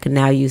that I can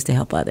now use to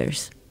help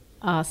others.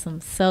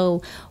 Awesome.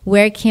 So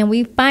where can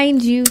we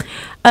find you?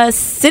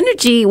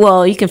 Synergy,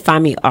 well, you can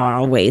find me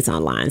always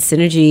online.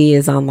 Synergy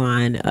is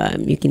online.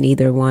 You can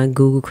either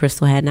Google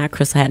Crystal Hadnot,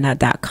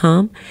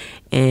 crystalhadnot.com,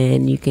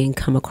 and you can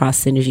come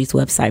across Synergy's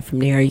website from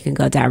there. You can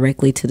go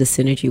directly to the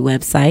Synergy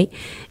website,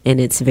 and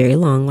it's very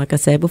long, like I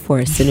said before,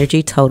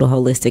 Synergy Total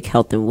Holistic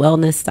Health and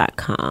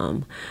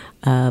Wellness.com.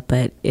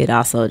 But it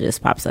also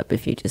just pops up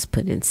if you just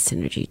put in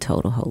Synergy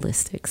Total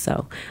Holistic.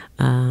 So,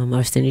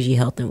 or Synergy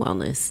Health and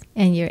Wellness.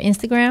 And your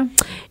Instagram?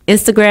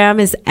 Instagram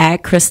is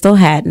at Crystal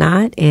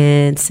Hadnot,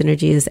 and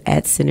Synergy is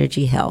at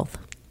Synergy Health.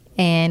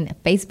 And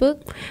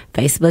Facebook?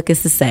 Facebook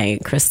is the same,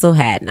 Crystal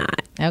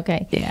Hadnot.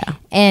 Okay. Yeah.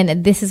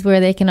 And this is where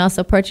they can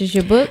also purchase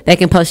your book? They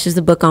can purchase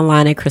the book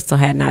online at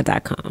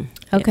crystalhadnot.com.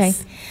 Okay.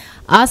 Yes.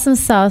 Awesome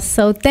sauce.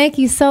 So thank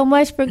you so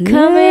much for coming.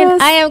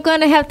 Yes. I am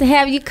going to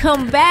have you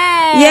come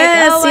back.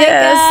 Yes, oh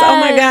yes. Oh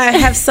my God. I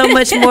have so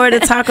much more to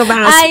talk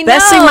about. I know.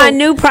 Especially my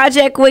new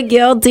project with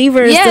Gail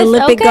Devers, yes, the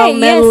Olympic gold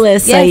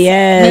medalist. Yes. So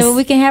yes. Maybe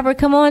we can have her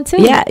come on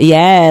too. Yeah,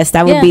 yes.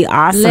 That would be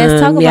awesome.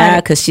 Let's talk about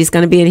it. Because she's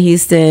going to be in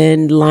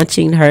Houston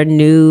launching her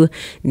new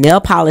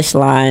nail polish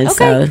line. Okay.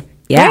 So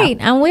yeah.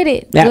 Great. I'm with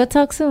it. Yeah. We'll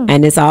talk soon.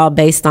 And it's all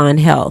based on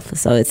health.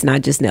 So it's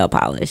not just nail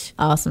polish.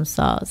 Awesome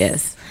sauce.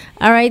 Yes.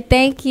 All right.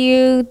 Thank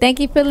you.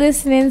 Thank you for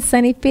listening.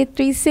 Sunni Fit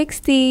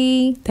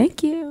 360.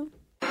 Thank you.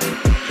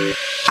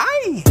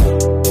 Hi.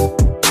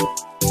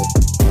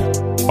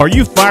 Are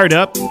you fired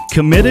up,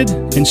 committed,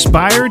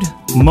 inspired,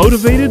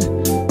 motivated?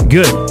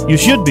 Good. You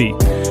should be.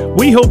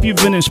 We hope you've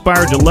been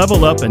inspired to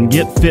level up and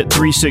get fit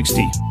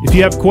 360. If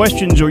you have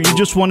questions or you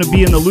just want to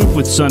be in the loop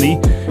with Sunni,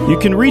 you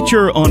can reach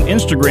her on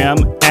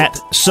Instagram at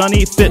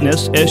Sunni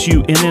Fitness,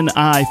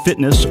 SUNNI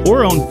Fitness,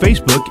 or on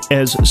Facebook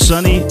as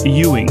Sunni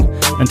Ewing.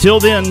 Until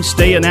then,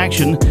 stay in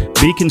action,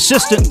 be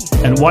consistent,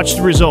 and watch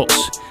the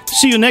results.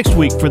 See you next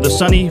week for the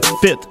Sunni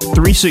Fit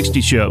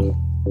 360 show.